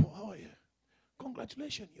 Paul, how are you?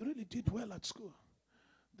 Congratulations, you really did well at school.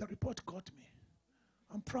 The report got me.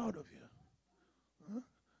 I'm proud of you. Huh?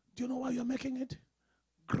 Do you know why you're making it?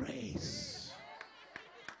 Grace.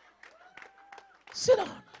 Sit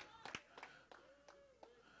down.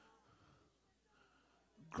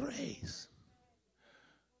 Grace.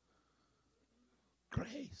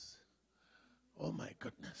 Grace. Oh my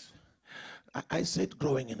goodness. I said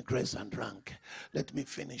growing in grace and rank. Let me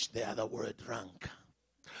finish the other word, rank.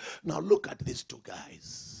 Now look at these two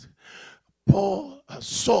guys.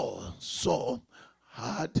 Saul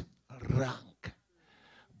had rank,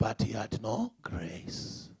 but he had no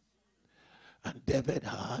grace. And David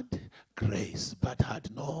had grace, but had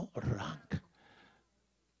no rank.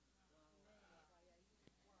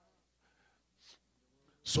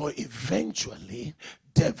 So eventually,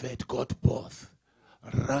 David got both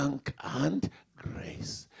rank and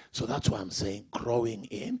grace. So that's why I'm saying growing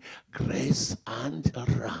in grace and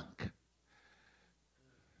rank.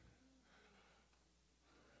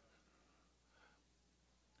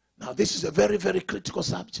 Now this is a very, very critical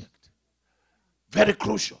subject. Very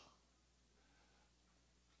crucial.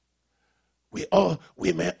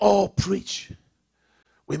 We may all preach.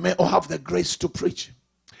 We may all have the grace to preach.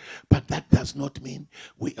 But that does not mean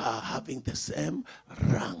we are having the same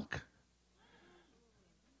rank.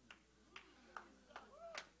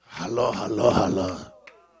 Hello, hello, hello.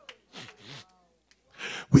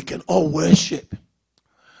 We can all worship.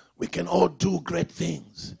 We can all do great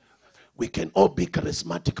things. We can all be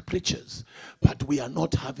charismatic preachers. But we are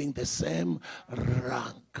not having the same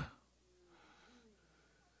rank.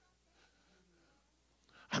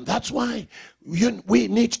 And that's why we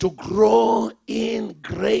need to grow in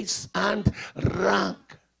grace and rank.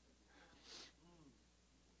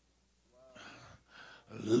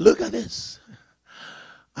 Look at this.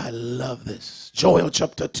 I love this. Joel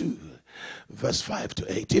chapter 2, verse 5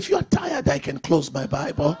 to 8. If you're tired, I can close my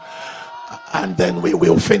Bible. And then we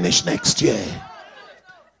will finish next year.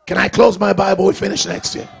 Can I close my Bible? We finish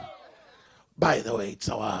next year. By the way, it's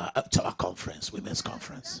our conference, women's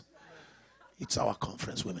conference. It's our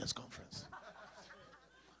conference, women's conference.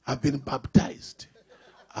 I've been baptized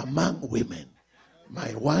among women.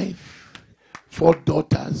 My wife, 4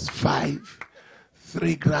 daughters, 5,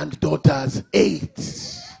 3 granddaughters,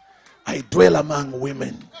 8. I dwell among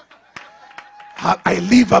women. I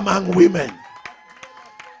live among women.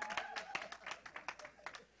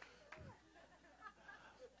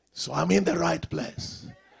 So I'm in the right place.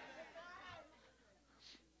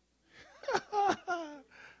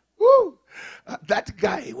 Woo! That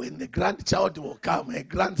guy, when the grandchild will come, a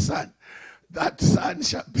grandson, that son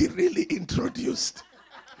shall be really introduced.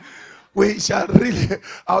 We shall really,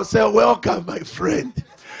 I'll say, welcome, my friend.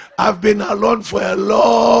 I've been alone for a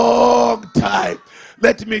long time.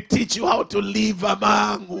 Let me teach you how to live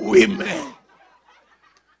among women.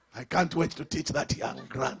 I can't wait to teach that young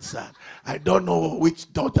grandson. I don't know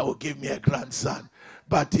which daughter will give me a grandson,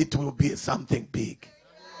 but it will be something big.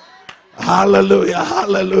 Hallelujah,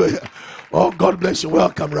 hallelujah. Oh, God bless you.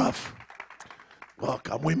 Welcome, Ralph.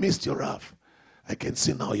 Welcome. We missed you, Ralph. I can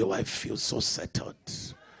see now your wife feels so settled.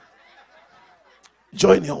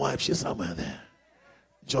 Join your wife. She's somewhere there.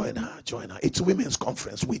 Join her, join her. It's women's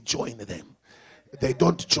conference. We join them. They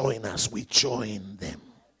don't join us. We join them.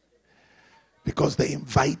 Because they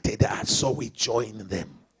invited us, so we join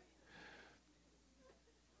them.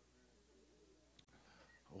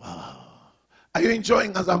 Wow. Are you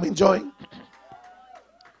enjoying as I'm enjoying?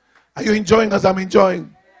 Are you enjoying as I'm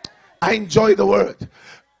enjoying? I enjoy the word.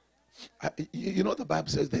 You know the Bible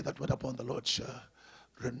says they that wait upon the Lord shall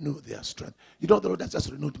renew their strength. You know the Lord has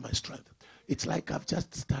just renewed my strength. It's like I've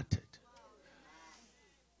just started.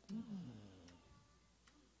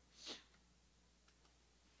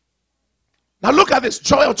 Now look at this.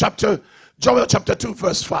 Joel chapter 2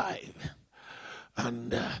 verse 5.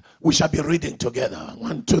 And we shall be reading together.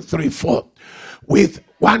 1, 2, 3, 4. With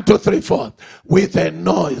 1, 2, 3, 4. With a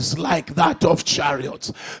noise like that of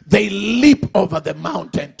chariots, they leap over the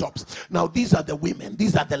mountain tops. Now these are the women.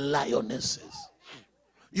 These are the lionesses.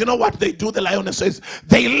 You know what they do, the lionesses?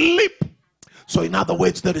 They leap So in other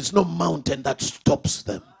words, there is no mountain that stops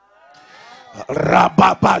them.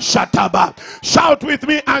 Rababa Shataba. Shout with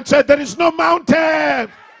me and say, there is no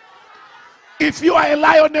mountain. If you are a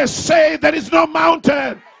lioness, say, there is no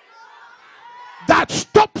mountain that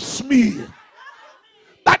stops me.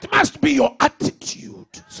 That must be your attitude.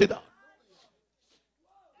 Sit down.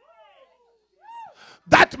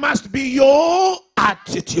 That must be your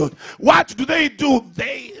attitude. What do?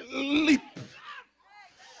 They leap.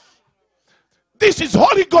 This is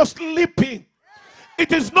Holy Ghost leaping.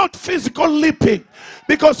 It is not physical leaping,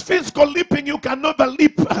 because physical leaping you can never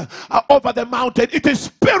leap over the mountain. It is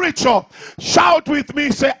spiritual. Shout with me,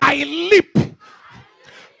 say, I leap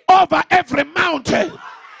over every mountain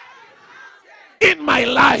in my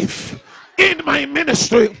life, in my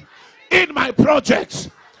ministry, in my projects.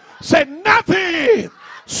 Say, nothing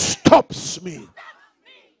stops me.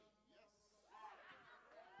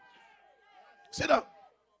 Sit down.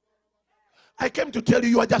 I came to tell you,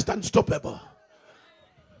 you are just unstoppable.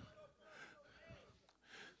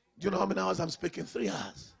 Do you know how many hours I'm speaking? 3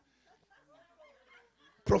 hours.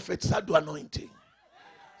 Prophet Sadu anointing.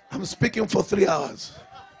 I'm speaking for 3 hours.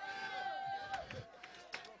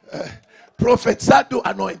 Prophet Sadu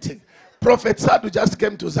anointing. Prophet Sadu just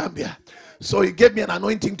came to Zambia. So he gave me an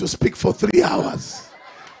anointing to speak for 3 hours.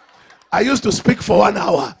 I used to speak for 1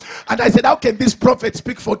 hour. And I said, how can this prophet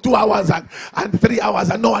speak for 2 hours and 3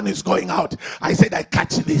 hours and no one is going out? I said, I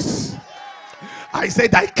catch this. I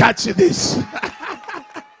said, I catch this.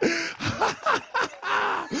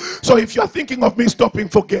 So if you are thinking of me stopping,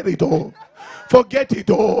 forget it all. Forget it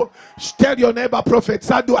all. Tell your neighbor, Prophet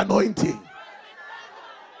Sadu anointing.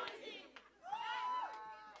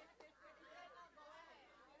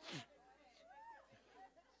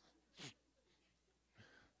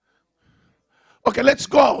 Okay, let's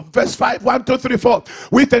go. Verse 5, 1, 2, 3, 4.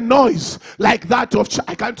 With a noise like that of,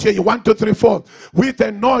 I can't hear you. 1, 2, 3, 4. With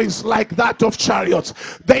a noise like that of chariots,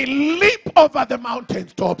 they leap over the mountain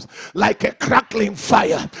tops like a crackling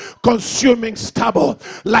fire, consuming stubble,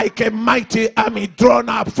 like a mighty army drawn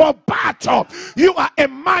up for battle. You are a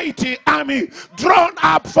mighty army drawn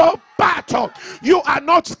up for battle. You are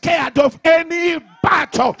not scared of any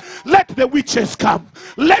battle. Let the witches come.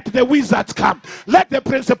 Let the wizards come. Let the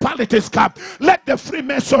principalities come. Let the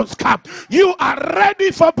Freemasons come. You are ready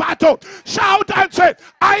for battle. Shout and say,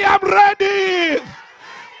 I am ready.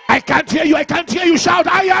 I can't hear you. I can't hear you. Shout,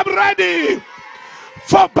 I am ready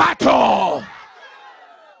for battle.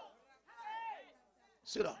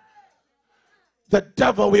 Sit down. The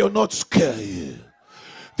devil will not scare you.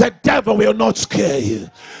 The devil will not scare you.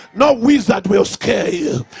 No wizard will scare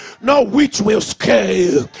you. No witch will scare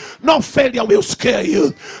you. No failure will scare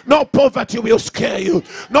you. No poverty will scare you.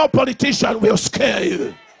 No politician will scare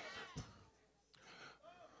you.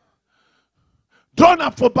 Drawn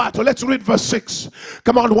up for battle. Let's read verse 6.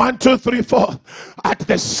 Come on, 1, 2, 3, 4. At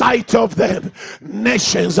the sight of them,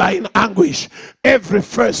 nations are in anguish. Every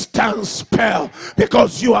face stands pale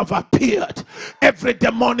because you have appeared. Every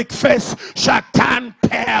demonic face shall turn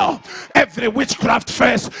pale. Every witchcraft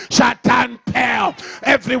face shall turn pale.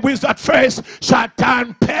 Every wizard face shall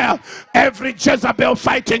turn pale. Every Jezebel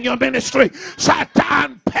fighting your ministry shall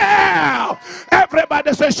turn pale.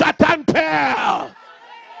 Everybody say shall turn pale.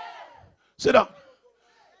 Sit down.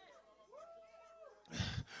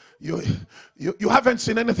 You haven't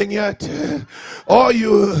seen anything yet, or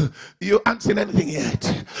you haven't seen anything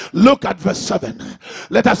yet. Look at verse 7.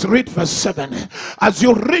 Let us read verse 7. As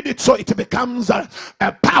you read it, so it becomes a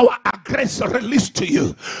power, a grace released to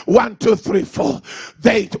you. 1, 2, 3, 4.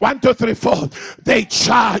 1, 2, 3, 4. They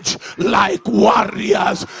charge like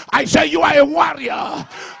warriors. I say you are a warrior.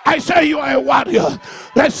 I say you are a warrior.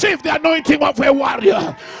 Receive the anointing of a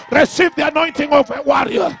warrior. Receive the anointing of a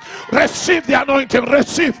warrior. Receive the anointing.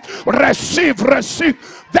 Receive.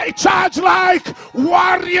 They charge like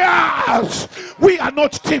warriors. We are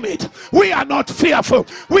not timid. We are not fearful.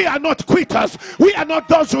 We are not quitters. We are not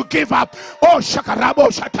those who give up. Oh, shakarabo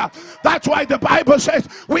shata. That's why the Bible says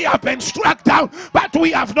we have been struck down, but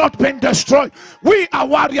we have not been destroyed. We are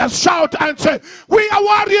warriors. Shout and say, we are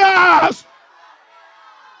warriors.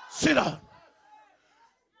 Sit down.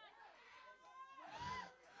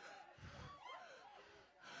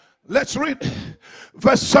 Let's read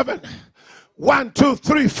verse 7. 1, 2,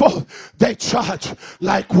 3, 4. They charge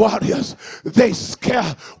like warriors. They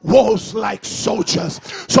scare walls like soldiers.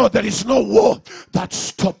 So there is no war that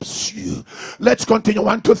stops you. Let's continue.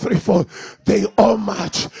 1, 2, 3, 4. They all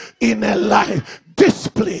march in a line,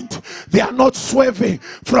 disciplined. They are not swerving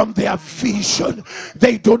from their vision.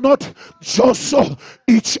 They do not jostle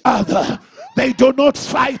each other. They do not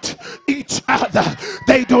fight each other.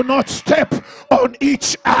 They do not step on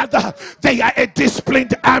each other. They are a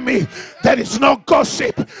disciplined army. There is no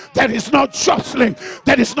gossip. There is no jostling.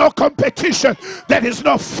 There is no competition. There is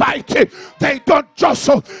no fighting. They don't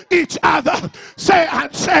jostle each other. Say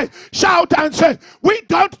and say, shout and say, we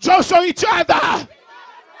don't jostle each other.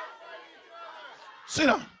 Sit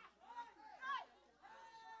down.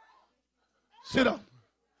 Sit down.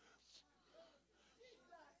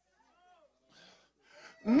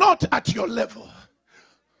 Not at your level.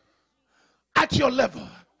 At your level.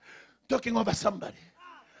 Talking over somebody.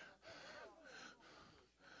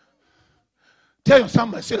 Tell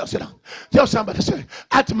somebody, sit down, sit down. Tell somebody, say,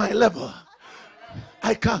 at my level,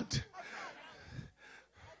 I can't.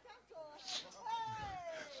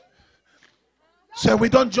 Say, we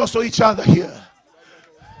don't jostle each other here.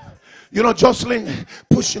 You know, jostling,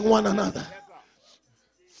 pushing one another.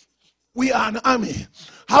 We are an army.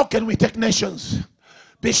 How can we take nations?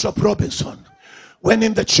 Bishop Robinson, when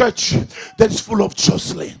in the church that is full of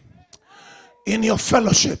jostling, in your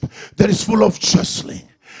fellowship that is full of jostling,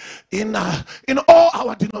 in all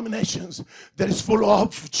our denominations that is full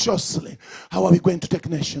of jostling, how are we going to take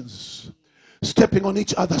nations? Stepping on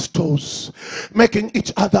each other's toes, making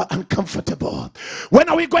each other uncomfortable. When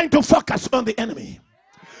are we going to focus on the enemy?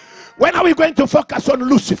 When are we going to focus on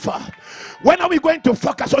Lucifer? When are we going to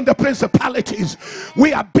focus on the principalities?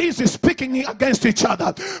 We are busy speaking against each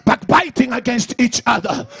other, backbiting against each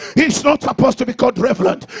other. He's not supposed to be called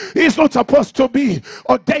reverend. He's not supposed to be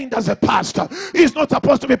ordained as a pastor. He's not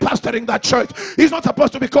supposed to be pastoring that church. He's not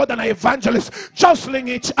supposed to be called an evangelist. Jostling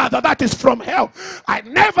each other, that is from hell. I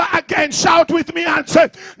never again. Shout with me and say,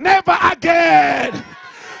 never again.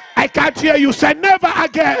 I can't hear you say, never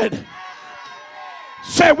again.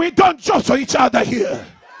 Say, we don't jostle each other here.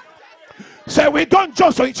 Say, we don't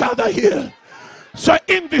jostle each other here. So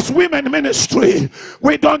in this women ministry,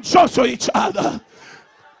 we don't jostle each other.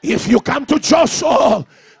 If you come to jostle,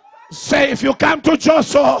 say, if you come to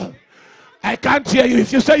jostle, I can't hear you.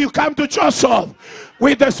 If you say you come to jostle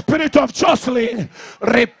with the spirit of jostling,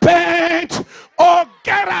 repent or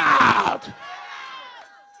get out.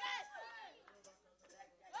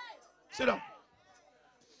 Sit down.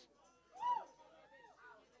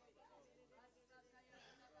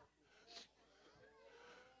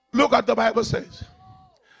 Look at the Bible says.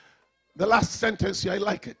 The last sentence here, I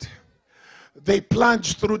like it. They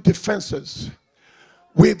plunged through defenses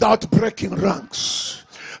without breaking ranks.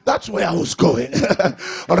 That's where I was going.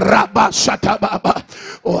 Rabba Shatababa.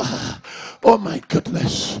 Oh my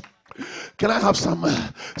goodness. Can I have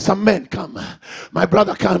some men come? My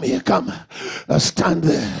brother, come here, come. Stand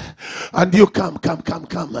there. And you come.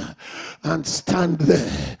 And stand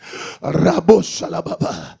there. Rabo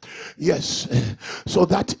Shalababa. Yes. So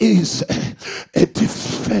that is a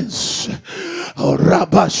defense. Oh,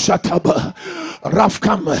 Rabba Shataba. Raf,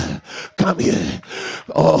 come here.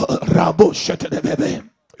 Oh, Rabo Shatadebebe.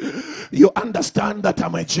 You understand that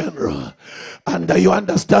I'm a general, and you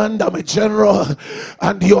understand I'm a general,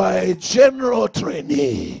 and you are a general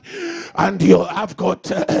trainee, and you have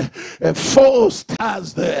got 4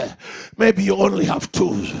 stars there. Maybe you only have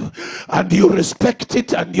 2, and you respect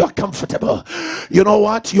it and you're comfortable. You know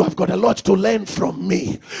what? You have got a lot to learn from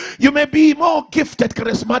me. You may be more gifted,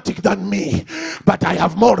 charismatic than me, but I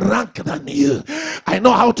have more rank than you. I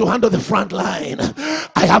know how to handle the front line.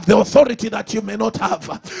 I have the authority that you may not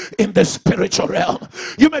have in the spiritual realm.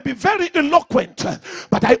 You may be very eloquent,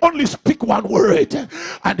 but I only speak one word,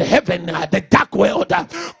 and heaven, the dark world,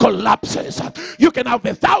 collapses. You can have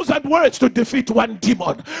 1,000 words to defeat one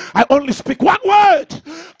demon. I only speak one word,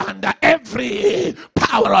 and every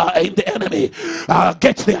power in the enemy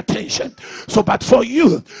gets the attention. So, but for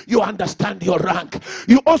you, you understand your rank.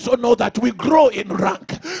 You also know that we grow in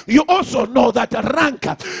rank. You also know that rank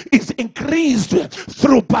is increased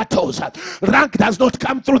through battles. Rank does not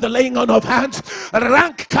come through the laying on of hands.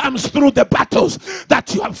 Rank comes through the battles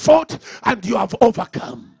that you have fought and you have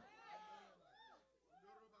overcome.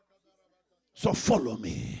 So follow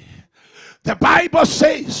me. The Bible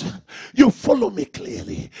says, you follow me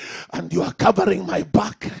clearly, and you are covering my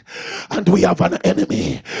back, and we have an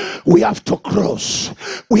enemy. We have to cross.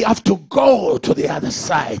 We have to go to the other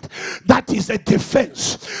side. That is a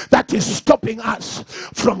defense that is stopping us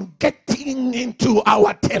from getting into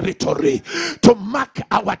our territory, to mark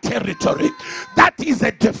our territory. That is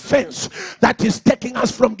a defense that is taking us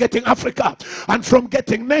from getting Africa and from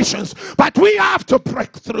getting nations. But we have to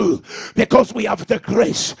break through, because we have the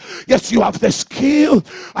grace. Yes, you have the skill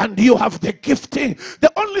and you have the gifting. The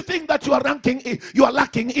only only thing that you are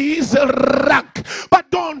lacking is rank. But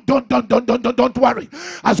don't worry.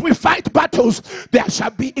 As we fight battles, there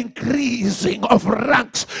shall be increasing of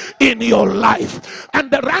ranks in your life. And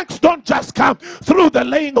the ranks don't just come through the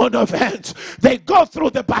laying on of hands, they go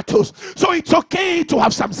through the battles. So it's okay to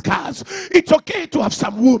have some scars, it's okay to have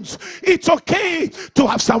some wounds, it's okay to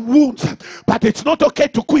have some wounds, but it's not okay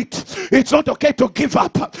to quit, it's not okay to give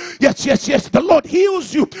up. Yes, the Lord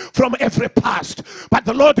heals you from every past, but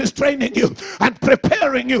the Lord is training you and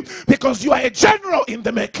preparing you, because you are a general in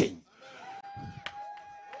the making.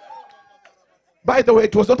 By the way,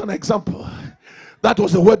 it was not an example, that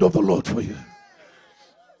was the word of the Lord for you.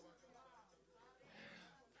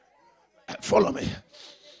 Follow me.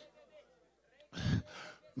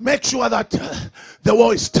 Make sure that the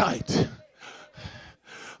wall is tight.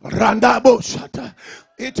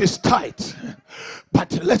 It is tight.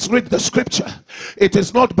 But let's read the scripture. It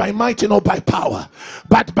is not by might nor by power,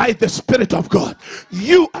 but by the Spirit of God.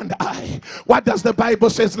 You and I. What does the Bible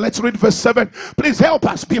says? Let's read verse 7. Please help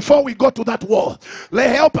us before we go to that wall.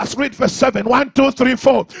 Help us read verse 7. 1, 2, 3,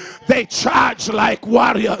 4. They charge like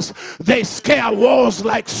warriors. They scale walls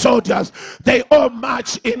like soldiers. They all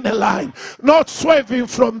march in a line, not swerving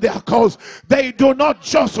from their course. They do not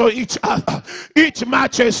jostle each other. Each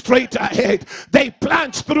marches straight ahead. They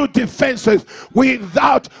plunge through defenses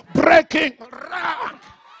without breaking rank.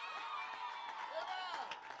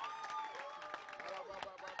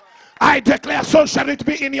 I declare, so shall it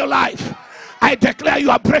be in your life. I declare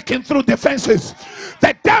you are breaking through defenses.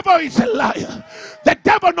 The devil is a liar. The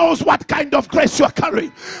devil knows what kind of grace you are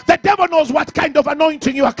carrying. The devil knows what kind of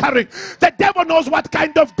anointing you are carrying. The devil knows what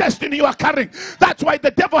kind of destiny you are carrying. That's why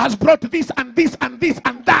the devil has brought this and this and this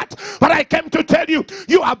and that. But I came to tell you,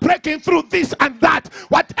 you are breaking through this and that.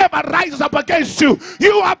 Whatever rises up against you,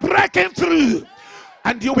 you are breaking through.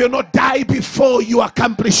 And you will not die before you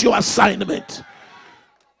accomplish your assignment.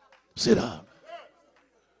 Sit down.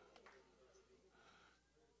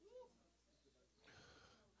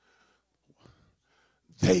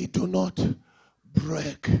 They do not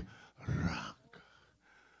break rank.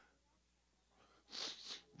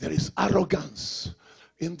 There is arrogance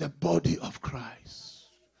in the body of Christ.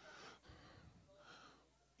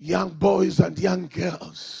 Young boys and young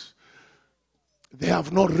girls, they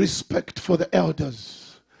have no respect for the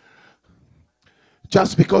elders.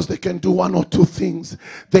 Just because they can do one or two things,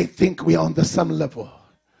 they think we are on the same level.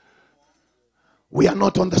 We are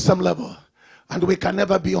not on the same level, and we can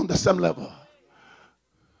never be on the same level.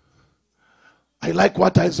 I like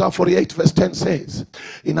what Isaiah 48 verse 10 says.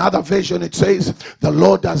 In other version it says, the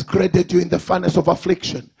Lord has graded you in the furnace of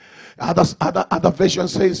affliction. Other version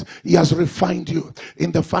says, he has refined you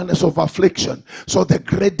in the furnace of affliction. So the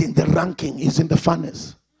grading, the ranking is in the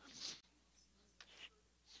furnace.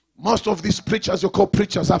 Most of these preachers you call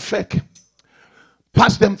preachers are fake.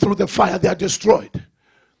 Pass them through the fire, they are destroyed.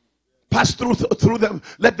 Pass through them,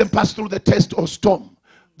 let them pass through the test or storm,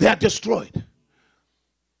 they are destroyed.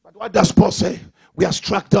 But what does Paul say? We are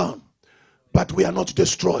struck down, but we are not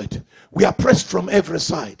destroyed. We are pressed from every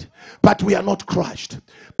side, but we are not crushed.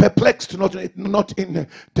 Perplexed, not in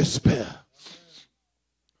despair.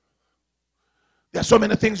 There are so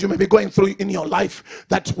many things you may be going through in your life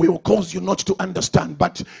that will cause you not to understand,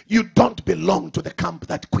 but you don't belong to the camp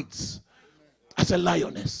that quits. As a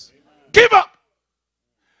lioness, give up.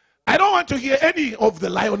 I don't want to hear any of the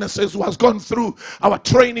lionesses who has gone through our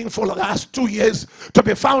training for the last 2 years to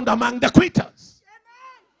be found among the quitters.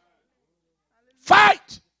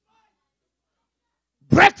 Fight.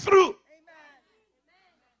 Breakthrough.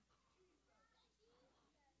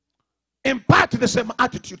 Impart the same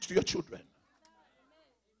attitude to your children.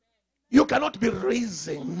 You cannot be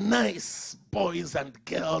raising nice boys and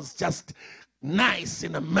girls, just nice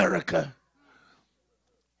in America.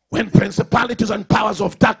 When principalities and powers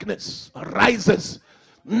of darkness arises,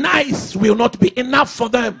 nice will not be enough for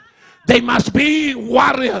them. They must be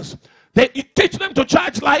warriors. They teach them to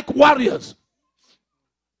charge like warriors.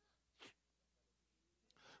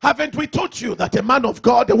 Haven't we taught you that a man of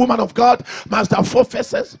God, a woman of God must have 4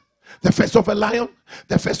 faces? The face of a lion,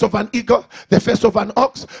 the face of an eagle, the face of an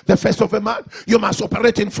ox, the face of a man. You must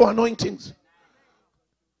operate in 4 anointings.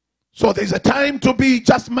 So there's a time to be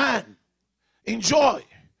just man. Enjoy.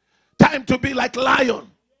 Time to be like lion.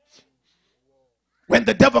 When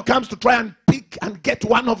the devil comes to try and pick and get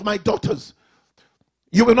one of my daughters,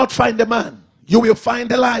 you will not find a man. You will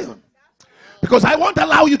find a lion. Because I won't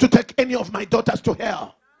allow you to take any of my daughters to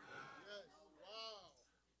hell.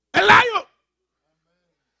 A lion.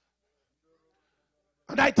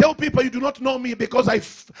 And I tell people, you do not know me because what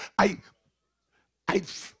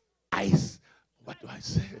do I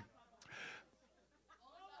say?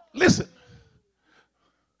 Listen.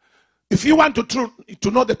 If you want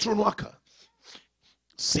to know the true Nwaka,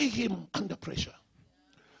 see him under pressure.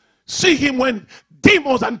 See him when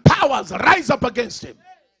demons and powers rise up against him.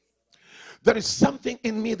 There is something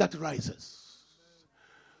in me that rises.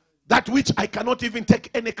 That which I cannot even take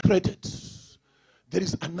any credit. There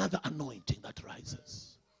is another anointing that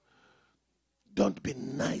rises. Don't be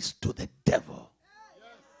nice to the devil.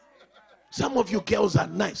 Some of you girls are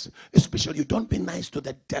nice. Especially you, don't be nice to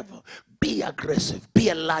the devil. Be aggressive. Be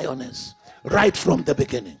a lioness. Right from the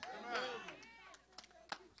beginning.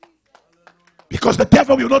 Because the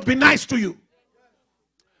devil will not be nice to you.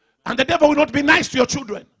 And the devil will not be nice to your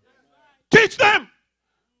children. Teach them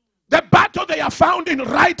the battle they are found in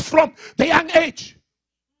right from the young age.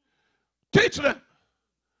 Teach them.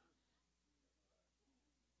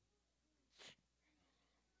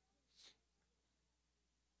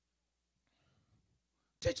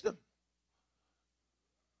 Teach them.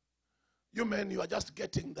 You men, you are just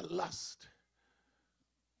getting the last.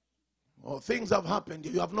 Or things have happened.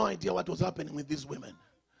 You have no idea what was happening with these women.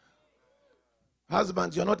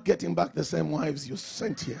 Husbands, you're not getting back the same wives you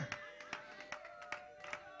sent here.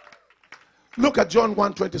 Look at John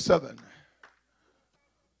 1:27.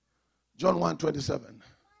 John 1:27.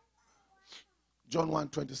 John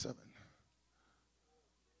 1:27.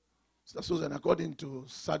 Sister Susan, according to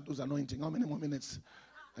Sadhu's anointing, how many more minutes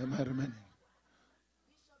am I remaining?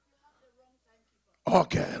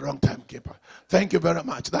 Okay, wrong timekeeper. Thank you very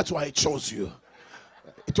much. That's why I chose you.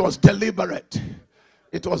 It was deliberate.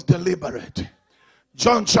 It was deliberate.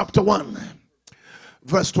 John chapter 1,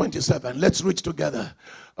 verse 27. Let's read together.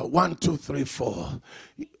 1, 2, 3, 4.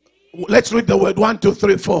 Let's read the word 1, 2,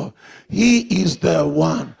 3, 4. He is the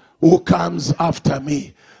one who comes after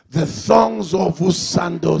me, the thongs of whose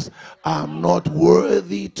sandals I'm not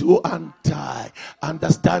worthy to untie.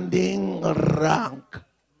 Understanding rank.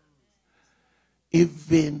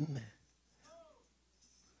 Even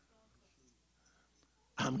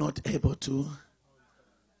I'm not able to,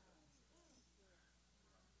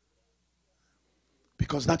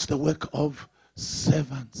 because that's the work of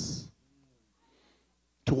servants,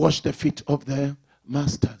 to wash the feet of their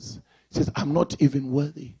masters. He says, I'm not even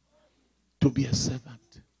worthy to be a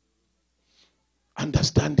servant.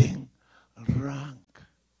 Understanding rank.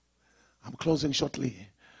 I'm closing shortly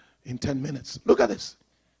in 10 minutes. Look at this.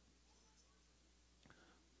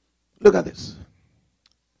 Look at this.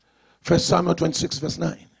 1 Samuel 26 verse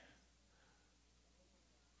 9.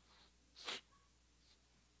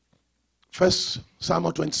 1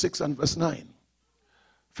 Samuel 26 and verse 9.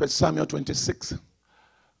 1 Samuel 26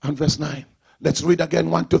 and verse 9. Let's read again.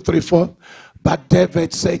 1, 2, 3, 4. But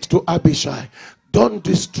David said to Abishai, don't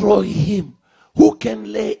destroy him. Who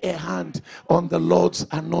can lay a hand on the Lord's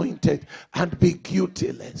anointed and be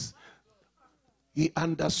guiltless? He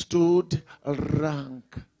understood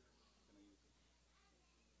rank.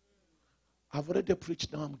 I've already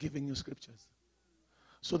preached, now I'm giving you scriptures.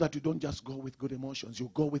 So that you don't just go with good emotions,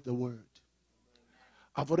 you go with the word.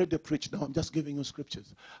 I've already preached, now I'm just giving you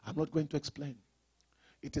scriptures. I'm not going to explain.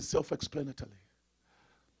 It is self-explanatory.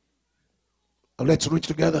 Let's read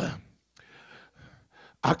together.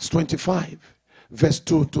 Acts 25, verse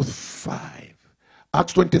 2 to 5.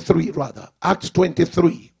 Acts 23 rather. Acts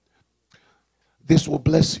 23. This will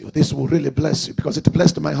bless you. This will really bless you because it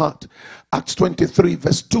blessed my heart. Acts 23,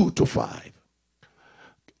 verse 2 to 5.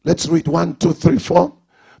 Let's read 1, 2, 3, 4.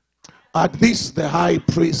 At this, the high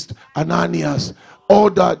priest Ananias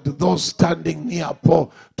ordered those standing near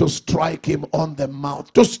Paul to strike him on the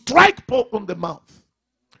mouth. To strike Paul on the mouth.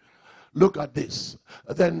 Look at this.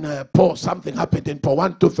 Then Paul, something happened in Paul.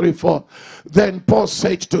 1, 2, 3, 4. Then Paul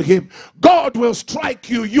said to him, God will strike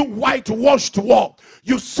you, you whitewashed wall.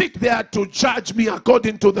 You sit there to judge me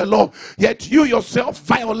according to the law, yet you yourself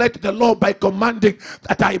violate the law by commanding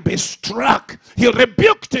that I be struck. He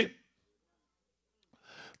rebuked him.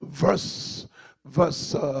 Verse Paul,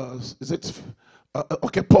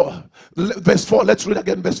 verse 4. Let's read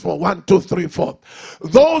again verse 4. 1, 2, 3, 4.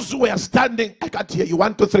 Those who were standing, I can't hear you.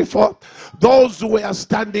 1, 2, 3, 4. Those who were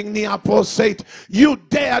standing near Paul said, you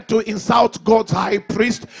dare to insult God's high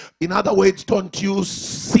priest? In other words, don't you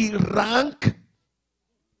see rank?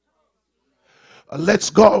 Let's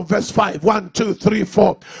go. Verse 5. 1, 2, 3,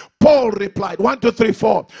 4. Paul replied. 1, 2, 3,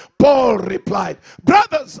 4. Paul replied,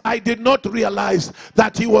 brothers, I did not realize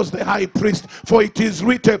that he was the high priest, for it is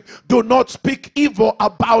written, do not speak evil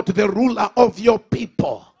about the ruler of your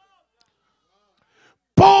people.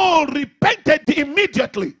 Paul repented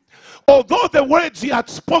immediately, although the words he had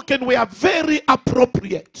spoken were very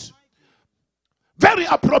appropriate. Very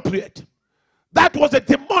appropriate. That was a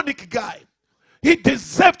demonic guy. He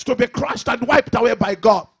deserved to be crushed and wiped away by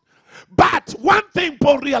God. But one thing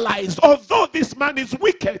Paul realized, although this man is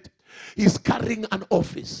wicked, he's carrying an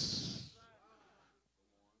office.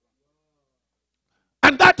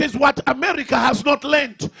 And that is what America has not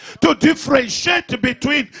learned, to differentiate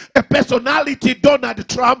between a personality, Donald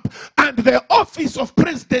Trump, and the office of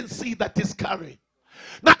presidency that is carrying.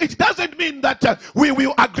 Now, it doesn't mean that we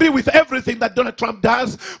will agree with everything that Donald Trump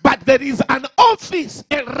does, but there is an office,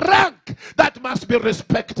 a rank that must be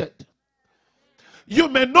respected. You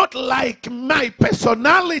may not like my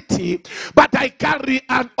personality, but I carry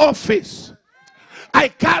an office. I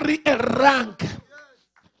carry a rank.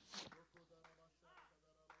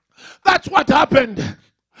 That's what happened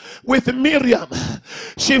with Miriam.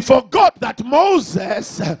 She forgot that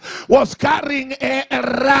Moses was carrying a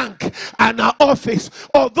rank and an office.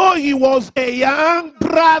 Although he was a younger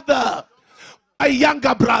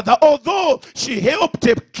brother, although she helped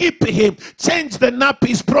him, keep him, change the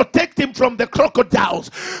nappies, protect him from the crocodiles.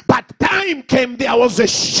 But time came, there was a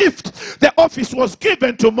shift. The office was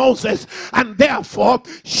given to Moses, and therefore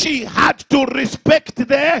she had to respect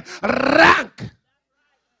the rank.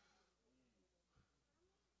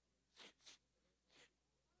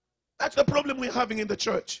 That's the problem we're having in the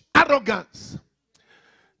church. Arrogance.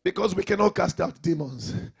 Because we can all cast out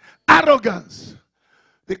demons. Arrogance.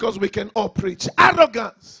 Because we can all preach.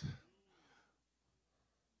 Arrogance.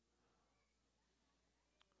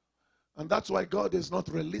 And that's why God is not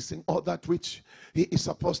releasing all that which he is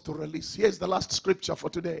supposed to release. Here's the last scripture for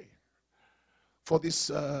today. For this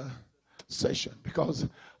session. Because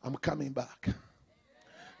I'm coming back.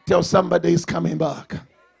 Tell somebody he's coming back.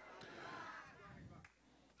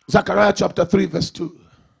 Zechariah chapter 3 verse 2.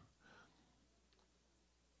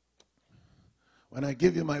 When I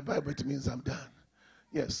give you my Bible, it means I'm done.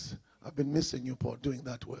 Yes, I've been missing you, Paul, doing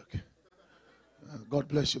that work. God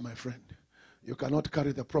bless you, my friend. You cannot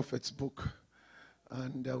carry the prophet's book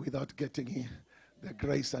and without getting the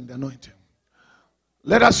grace and the anointing.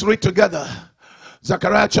 Let us read together.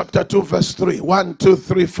 Zechariah chapter 2 verse 3. 1, 2,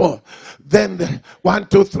 3, 4. Then the 1,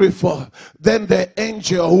 2, 3, 4. Then the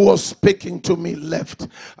angel who was speaking to me left,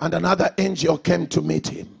 and another angel came to meet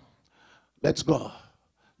him. Let's go.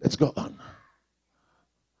 Let's go on.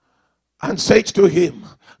 And said to him,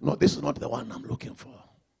 no, this is not the one I'm looking for.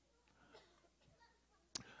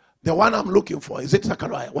 The one I'm looking for, is it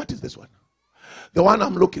Zechariah? What is this one? The one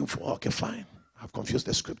I'm looking for. Okay, fine. I've confused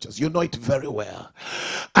the scriptures. You know it very well.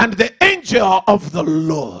 And the angel of the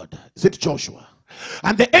Lord, is it Joshua?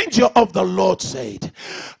 And the angel of the Lord said,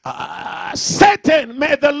 Satan,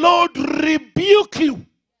 may the Lord rebuke you.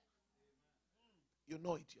 You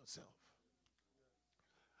know it yourself.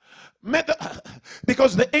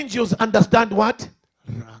 Because the angels understand what?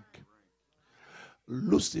 Rank.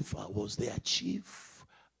 Lucifer was their chief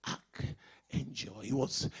archangel. He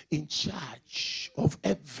was in charge of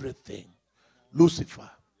everything. Lucifer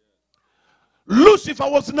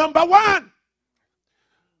was number one.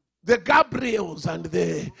 The Gabriels and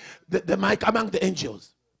the Mike among the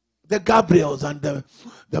angels. The Gabriels and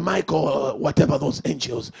the Michael, whatever those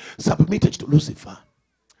angels, submitted to Lucifer.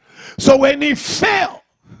 So when he fell,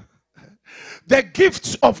 the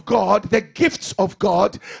gifts of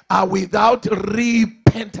God are without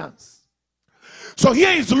repentance. So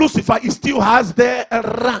here is Lucifer. He still has the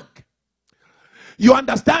rank. You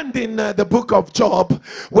understand in the book of Job,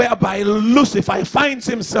 whereby Lucifer finds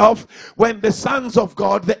himself when the sons of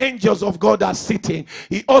God, the angels of God are sitting,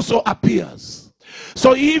 he also appears.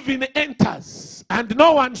 So he even enters and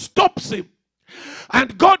no one stops him.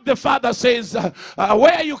 And God the Father says,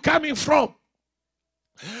 where are you coming from?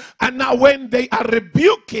 And now when they are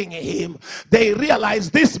rebuking him, they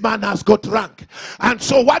realize this man has got rank. And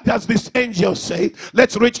so what does this angel say?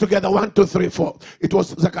 Let's read together. 1, 2, 3, 4. It was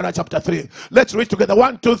Zechariah chapter 3. Let's read together.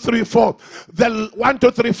 1, 2, 3, 4. 1,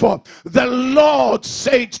 2, 3, 4. The Lord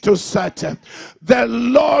said to Satan, the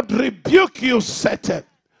Lord rebuke you, Satan.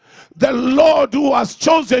 The Lord who has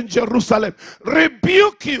chosen Jerusalem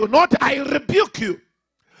rebuke you, not I rebuke you.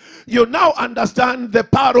 You now understand the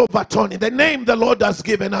power of attorney, the name the Lord has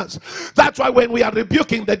given us. That's why when we are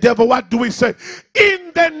rebuking the devil, what do we say?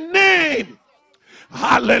 In the name.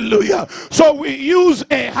 Hallelujah. So we use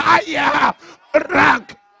a higher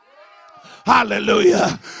rank.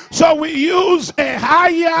 Hallelujah. So we use a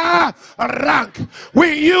higher rank.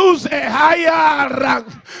 We use a higher rank.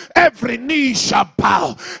 Every knee shall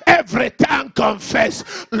bow. Every tongue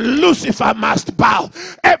confess. Lucifer must bow.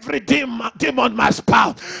 Every demon must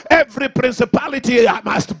bow. Every principality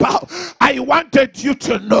must bow. I wanted you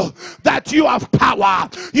to know that you have power.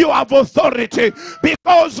 You have authority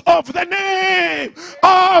because of the name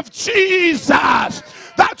of Jesus.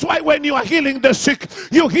 That's why when you are healing the sick,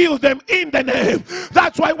 you heal them in the name.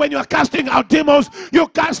 That's why when you are casting out demons, you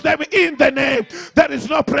cast them in the name. There is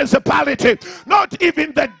no principality, not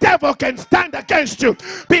even the devil can stand against you,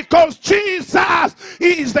 because Jesus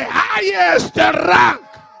is the highest rank.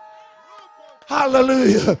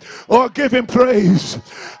 Hallelujah. Oh, give him praise.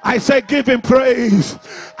 I say give him praise.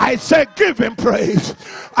 I say give him praise.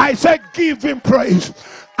 I say give him praise.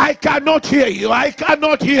 I cannot hear you. I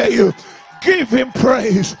cannot hear you. Give him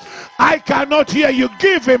praise. I cannot hear you.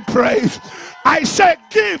 Give him praise. I say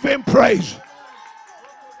give him praise.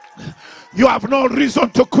 You have no reason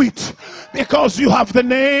to quit, because you have the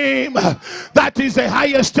name that is the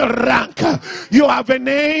highest rank. You have a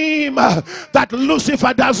name that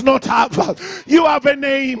Lucifer does not have. You have a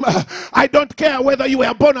name. I don't care whether you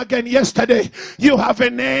were born again yesterday. You have a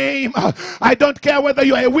name. I don't care whether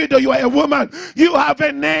you are a widow, you are a woman. You have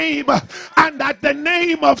a name. And at the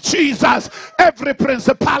name of Jesus, every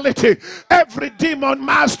principality, every demon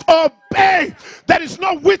must obey. There is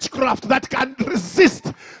no witchcraft that can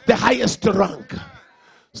resist the highest rank.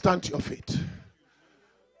 Stand to your feet.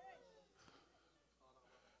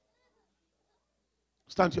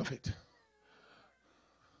 Stand to your feet.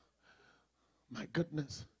 My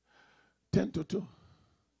goodness. 10 to 2.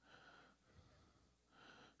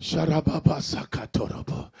 Sharababa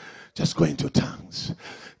Sakatorobo. Just go into tongues.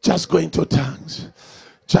 Just go into tongues.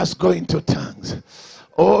 Just go into tongues.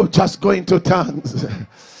 Oh, just go into tongues.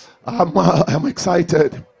 I'm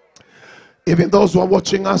excited. Even those who are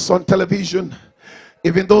watching us on television,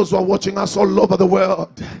 even those who are watching us all over the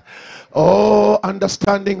world, oh,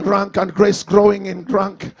 understanding rank and grace, growing in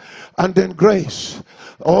rank and in grace.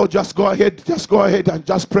 Oh, just go ahead and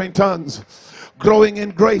just pray in tongues. Growing in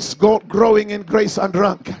grace, growing in grace and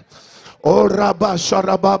rank. Oh, Rabba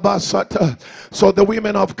Sharababa Sata. So the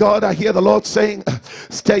women of God, I hear the Lord saying,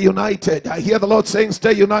 stay united. I hear the Lord saying,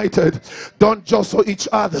 stay united. Don't jostle each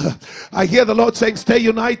other. I hear the Lord saying, stay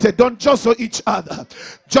united. Don't jostle each other.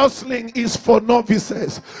 Jostling is for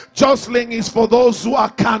novices. Jostling is for those who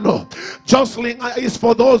are carnal. Jostling is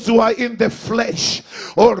for those who are in the flesh.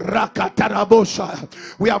 Oh, Rakatarabosha.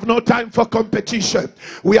 We have no time for competition.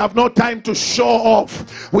 We have no time to show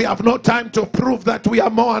off. We have no time to prove that we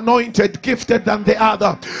are more anointed, gifted than the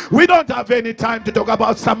other. We don't have any time to talk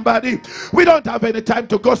about somebody. We don't have any time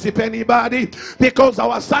to gossip anybody, because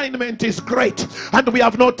our assignment is great and we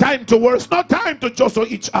have no time to worse, no time to jostle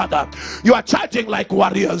each other. You are charging like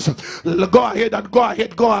warriors. Go ahead and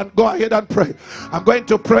pray. I'm going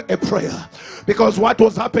to pray a prayer, because what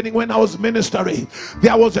was happening when I was ministering,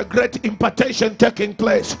 there was a great impartation taking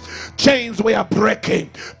place. Chains were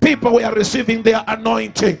breaking. People were receiving their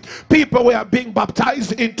anointing. People were being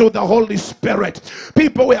baptized into the Holy Spirit.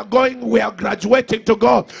 People were graduating to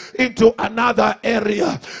go into another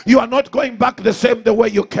area. You are not going back the same the way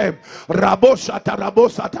you came.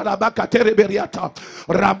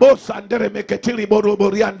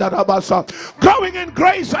 Growing in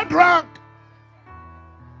grace and rank.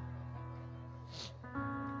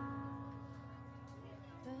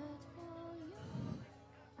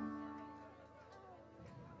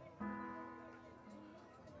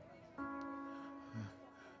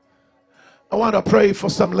 I want to pray for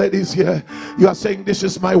some ladies here. You are saying, this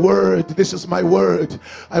is my word. This is my word.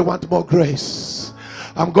 I want more grace.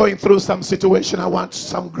 I'm going through some situation. I want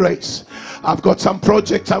some grace. I've got some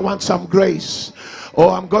projects. I want some grace. Oh,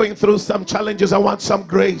 I'm going through some challenges. I want some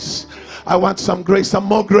grace. I want some grace, some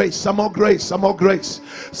more grace, some more grace, some more grace,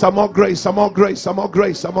 some more grace, some more grace, some more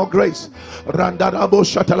grace, some more grace. Randarabo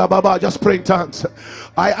shatalababa. Just pray in tongues.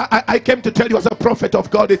 I came to tell you as a prophet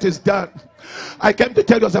of God, it is done. I came to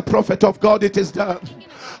tell you as a prophet of God, it is done.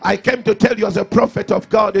 I came to tell you as a prophet of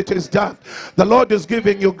God, it is done. The Lord is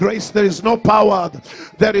giving you grace. There is no power,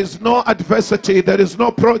 there is no adversity, there is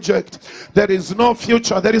no project, there is no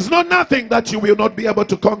future, there is no nothing that you will not be able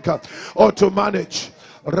to conquer or to manage.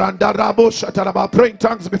 Pray in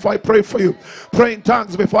tongues before I pray for you. Pray in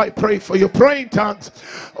tongues before I pray for you. Pray in tongues.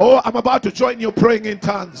 Oh, I'm about to join you praying in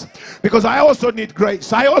tongues, because I also need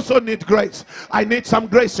grace. I also need grace. I need some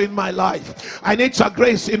grace in my life. I need some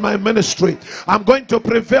grace in my ministry. I'm going to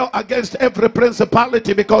prevail against every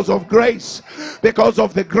principality because of grace. Because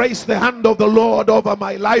of the grace, the hand of the Lord over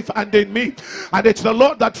my life and in me. And it's the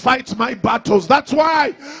Lord that fights my battles. That's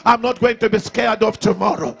why I'm not going to be scared of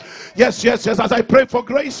tomorrow. Yes. As I pray for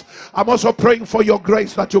grace, I'm also praying for your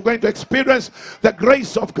grace, that you're going to experience the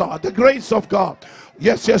grace of God. The grace of God.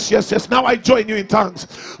 Yes, yes, yes, yes. Now I join you in tongues.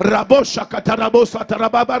 Lord,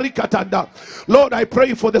 I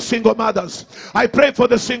pray for the single mothers. I pray for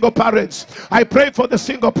the single parents. I pray for the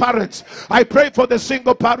single parents. I pray for the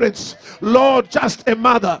single parents. Lord, just a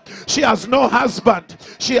mother. She has no husband.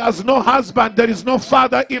 She has no husband. There is no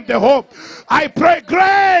father in the home. I pray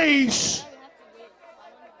grace.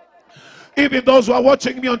 Even those who are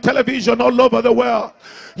watching me on television all over the world,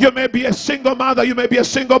 you may be a single mother, you may be a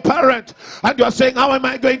single parent, and you are saying, how am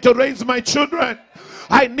I going to raise my children?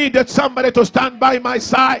 I needed somebody to stand by my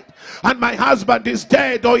side, and my husband is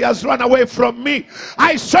dead or he has run away from me.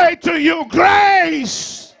 I say to you,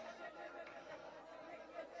 grace.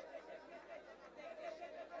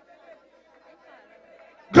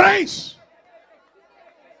 Grace.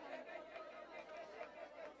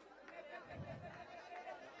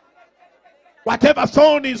 Whatever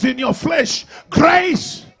thorn is in your flesh,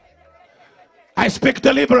 grace. I speak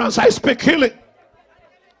deliverance, I speak healing.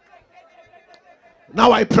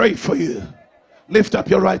 Now I pray for you. Lift up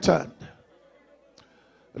your right hand.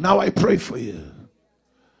 Now I pray for you.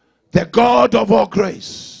 The God of all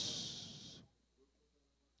grace.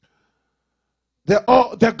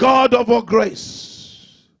 The God of all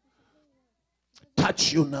grace.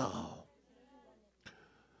 Touch you now.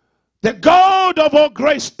 The God of all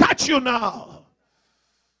grace, touch you now.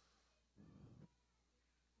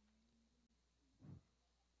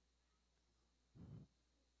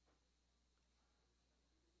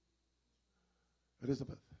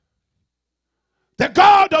 Elizabeth. The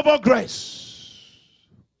God of all grace.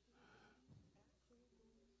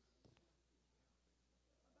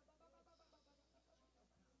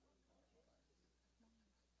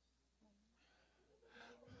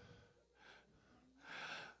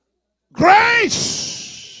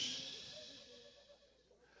 Grace.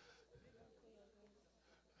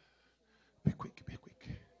 Be quick, be quick.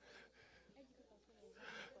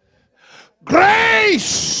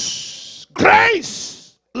 Grace.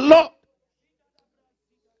 Grace. Lord.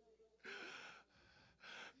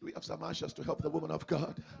 We have some ashes to help the woman of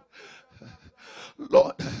God.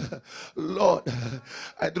 Lord, Lord,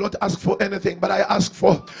 I do not ask for anything, but I ask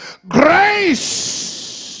for grace.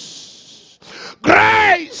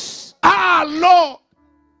 Grace. Ah, Lord.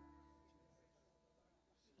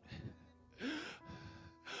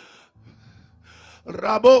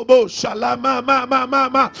 Rabobo shalama mama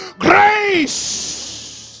mama. Grace.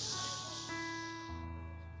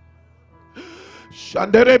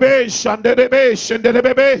 Shanderebe shanderebe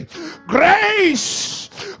shanderebe. Grace.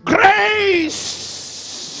 Grace.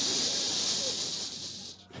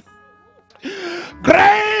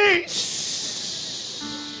 Grace.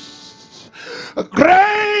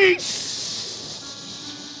 Grace.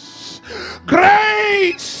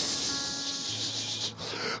 Grace.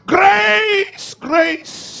 Grace.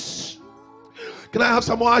 Grace. Can I have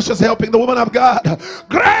some more ashes helping the woman of God?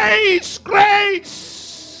 Grace. Grace.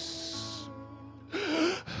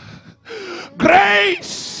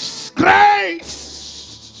 Grace.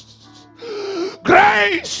 Grace.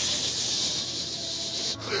 Grace.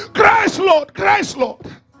 Grace, Lord. Grace, Lord.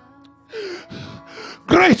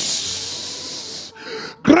 Grace.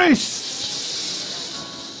 Grace.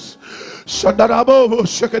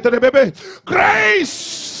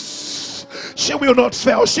 Grace. She will not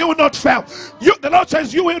fail. She will not fail. The Lord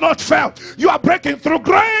says you will not fail. You are breaking through.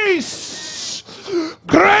 Grace.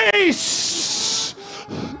 Grace.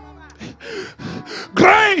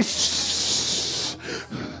 Grace.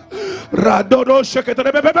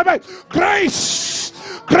 Grace. Grace.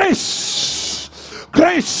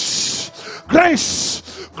 Grace. Grace.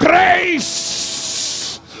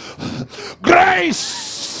 Grace.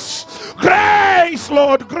 Grace. Grace,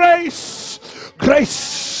 Lord. Grace.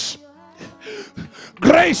 Grace.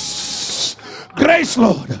 Grace. Grace,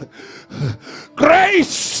 Lord.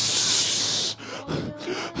 Grace.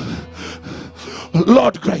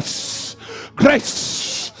 Lord, grace.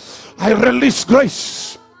 Grace. I release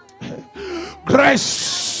grace.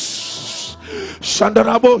 Grace.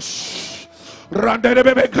 Shandarabosh.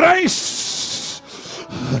 Randerebebe. Grace.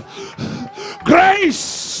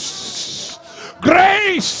 Grace.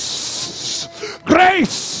 Grace.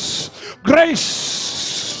 Grace.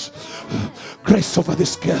 Grace. Grace over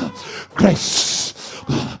this girl. Grace.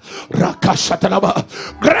 Rakashatanaba.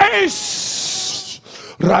 Grace.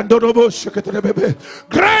 Randorobo shakatanebe.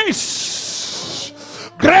 Grace.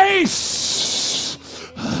 Grace.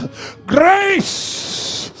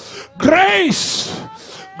 Grace. Grace.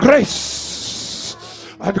 Grace.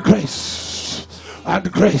 And grace.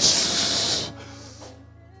 And grace.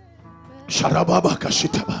 Sharababa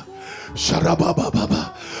kashitaba. Sharababa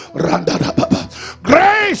baba. Randarababa.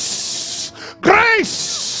 Grace.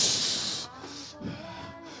 Grace.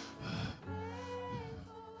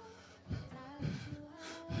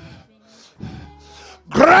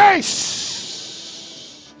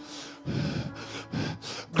 Grace.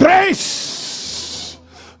 Grace.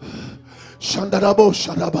 Shandarabo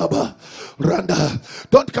Sharababa. Randa.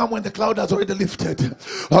 Don't come when the cloud has already lifted.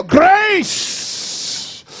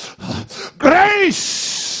 Grace.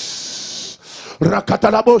 Grace.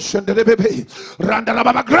 Rakatalabo Shandarebe.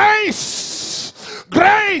 Randa. Grace.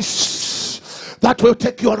 Grace. That will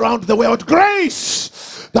take you around the world.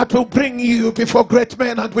 Grace. That will bring you before great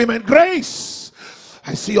men and women. Grace.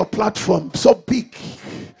 I see your platform so big.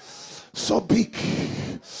 So big.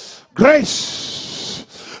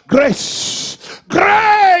 Grace. Grace.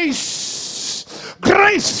 Grace.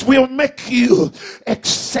 Grace will make you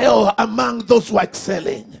excel among those who are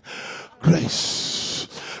excelling. Grace.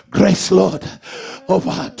 Grace, Lord, over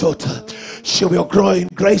our daughter. She will grow in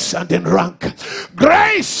grace and in rank.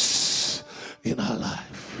 Grace in her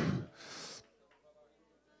life.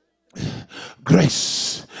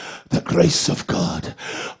 Grace, the grace of God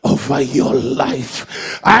over your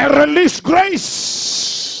life. I release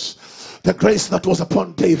grace, the grace that was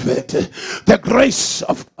upon David, the grace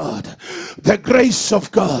of God, the grace of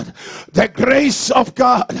God, the grace of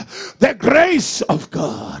God, the grace of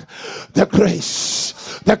God, the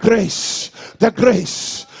grace, the grace, the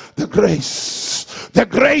grace, the grace, the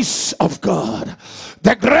grace of God,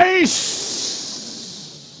 the grace.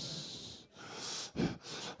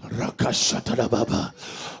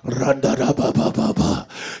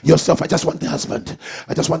 Yourself, I just want the husband.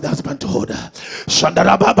 I just want the husband to hold her.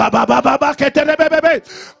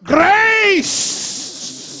 Grace.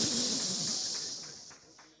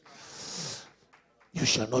 You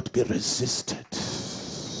shall not be resisted.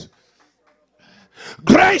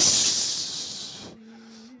 Grace.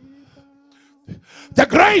 The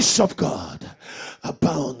grace of God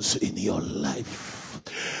abounds in your life.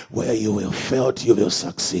 Where you will fail, you will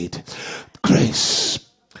succeed. Grace.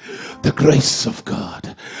 The grace of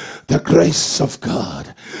God. The grace of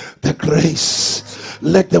God. The grace.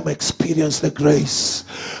 Let them experience the grace.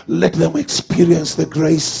 Let them experience the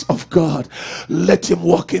grace of God. Let him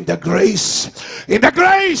walk in the grace. In the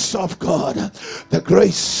grace of God. The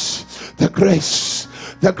grace. The grace.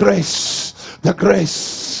 The grace. The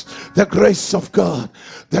grace. The grace of God.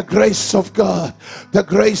 The grace of God. The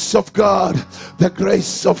grace of God. The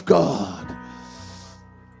grace of God.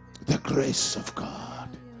 The grace of God.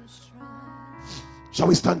 Shall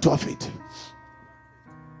we stand to our feet?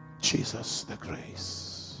 Jesus, the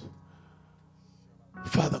grace.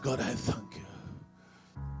 Father God, I thank you.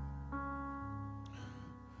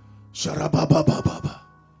 Sharababababa.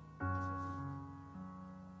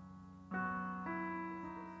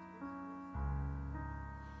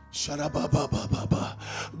 Sharababababa.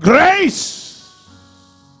 Grace.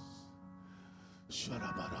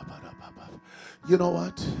 You know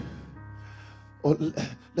what? Oh,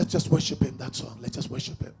 let's just worship him. That song. Let's just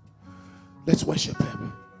worship him. Let's worship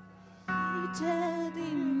him.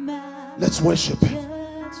 Let's worship him.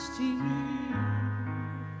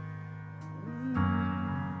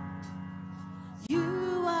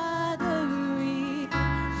 You are the reason.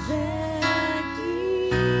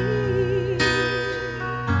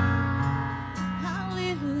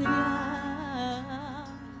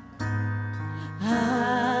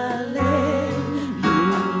 Hallelujah.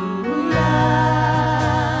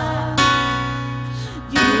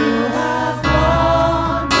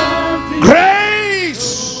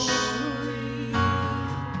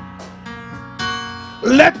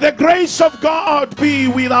 Let the grace of God be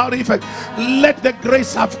without effect. Let the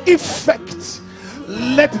grace have effect.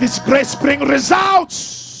 Let this grace bring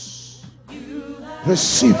results.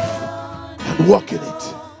 Receive and walk in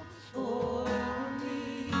it.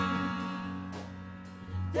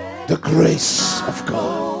 The grace of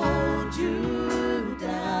God.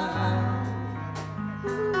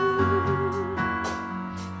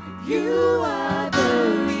 You are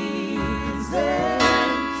the reason.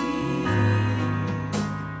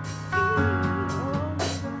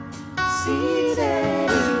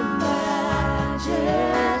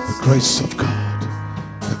 Grace of God.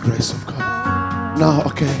 The grace of God. Now,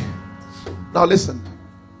 okay. Now listen.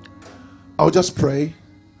 I'll just pray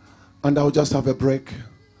and I'll just have a break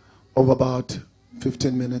of about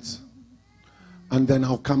 15 minutes. And then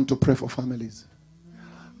I'll come to pray for families.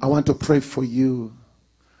 I want to pray for you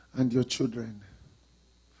and your children.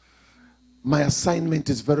 My assignment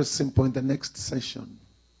is very simple in the next session.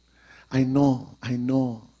 I know.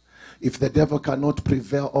 If the devil cannot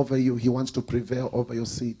prevail over you, he wants to prevail over your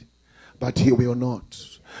seed. But he will not.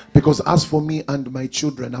 Because as for me and my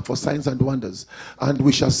children are for signs and wonders, and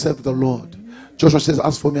we shall serve the Lord. Joshua says,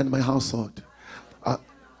 as for me and my household,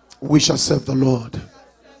 we shall serve the Lord.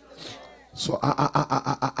 So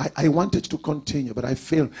I wanted to continue, but I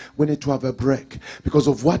feel we need to have a break because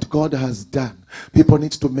of what God has done. People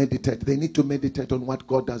need to meditate. They need to meditate on what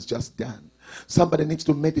God has just done. Somebody needs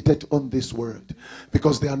to meditate on this word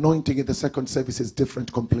because the anointing in the second service is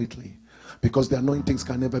different completely. Because the anointings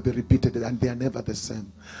can never be repeated and they are never the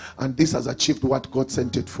same. And this has achieved what God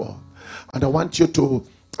sent it for. And I want you to,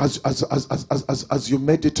 as you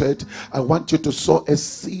meditate, I want you to sow a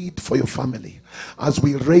seed for your family as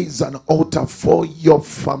we raise an altar for your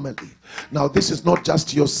family. Now, this is not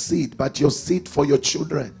just your seed, but your seed for your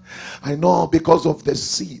children. I know because of the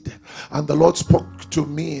seed, and the Lord spoke to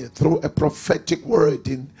me through a prophetic word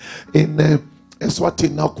in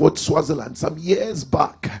Eswatini, now called Swaziland, some years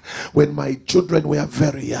back when my children were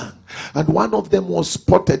very young. And one of them was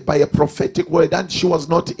spotted by a prophetic word and she was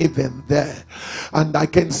not even there. And I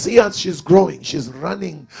can see as she's growing, she's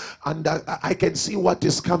running, and I can see what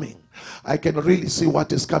is coming. I can really see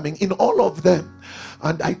what is coming in all of them.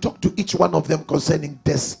 And I talked to each one of them concerning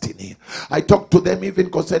destiny. I talked to them even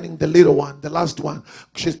concerning the little one, the last one.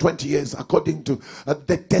 She's 20 years, according to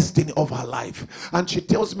the destiny of her life. And she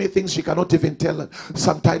tells me things she cannot even tell.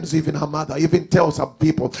 Sometimes even her mother even tells some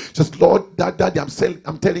people, just, Lord, Daddy,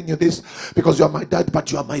 I'm telling you this because you are my dad,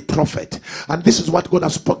 but you are my prophet. And this is what God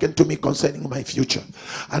has spoken to me concerning my future.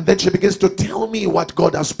 And then she begins to tell me what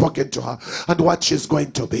God has spoken to her and what she's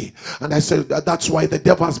going to be. And I said, that's why the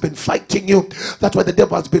devil has been fighting you. That's why the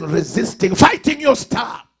devil has been resisting, fighting your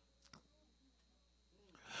star.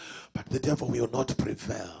 But the devil will not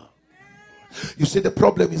prevail. You see, the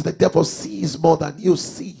problem is the devil sees more than you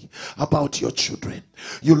see about your children.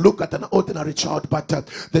 You look at an ordinary child, but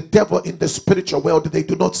the devil in the spiritual world, they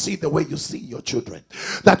do not see the way you see your children.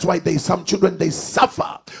 That's why some children, they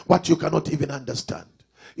suffer what you cannot even understand.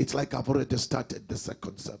 It's like I've already started the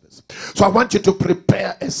second service. So I want you to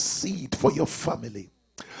prepare a seed for your family.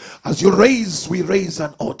 As we raise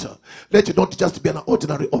an altar. Let it not just be an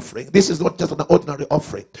ordinary offering. This is not just an ordinary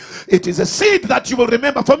offering. It is a seed that you will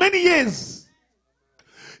remember for many years.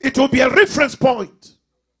 It will be a reference point.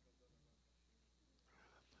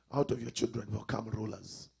 Out of your children will come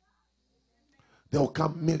rulers. There will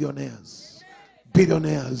come millionaires,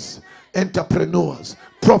 billionaires, entrepreneurs,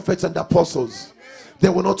 prophets and apostles. They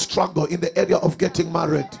will not struggle in the area of getting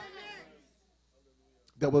married.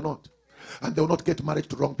 They will not. And they will not get married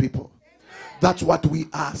to wrong people. That's what we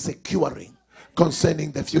are securing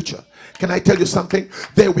concerning the future. Can I tell you something?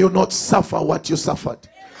 They will not suffer what you suffered.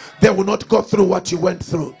 They will not go through what you went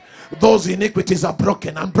through. Those iniquities are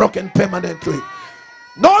broken and broken permanently.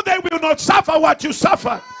 No, they will not suffer what you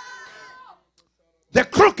suffered. The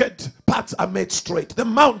crooked paths are made straight. The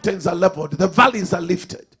mountains are leveled. The valleys are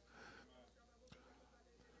lifted.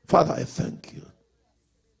 Father, I thank you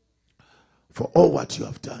for all what you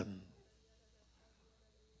have done.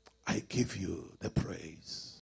 I give you the praise.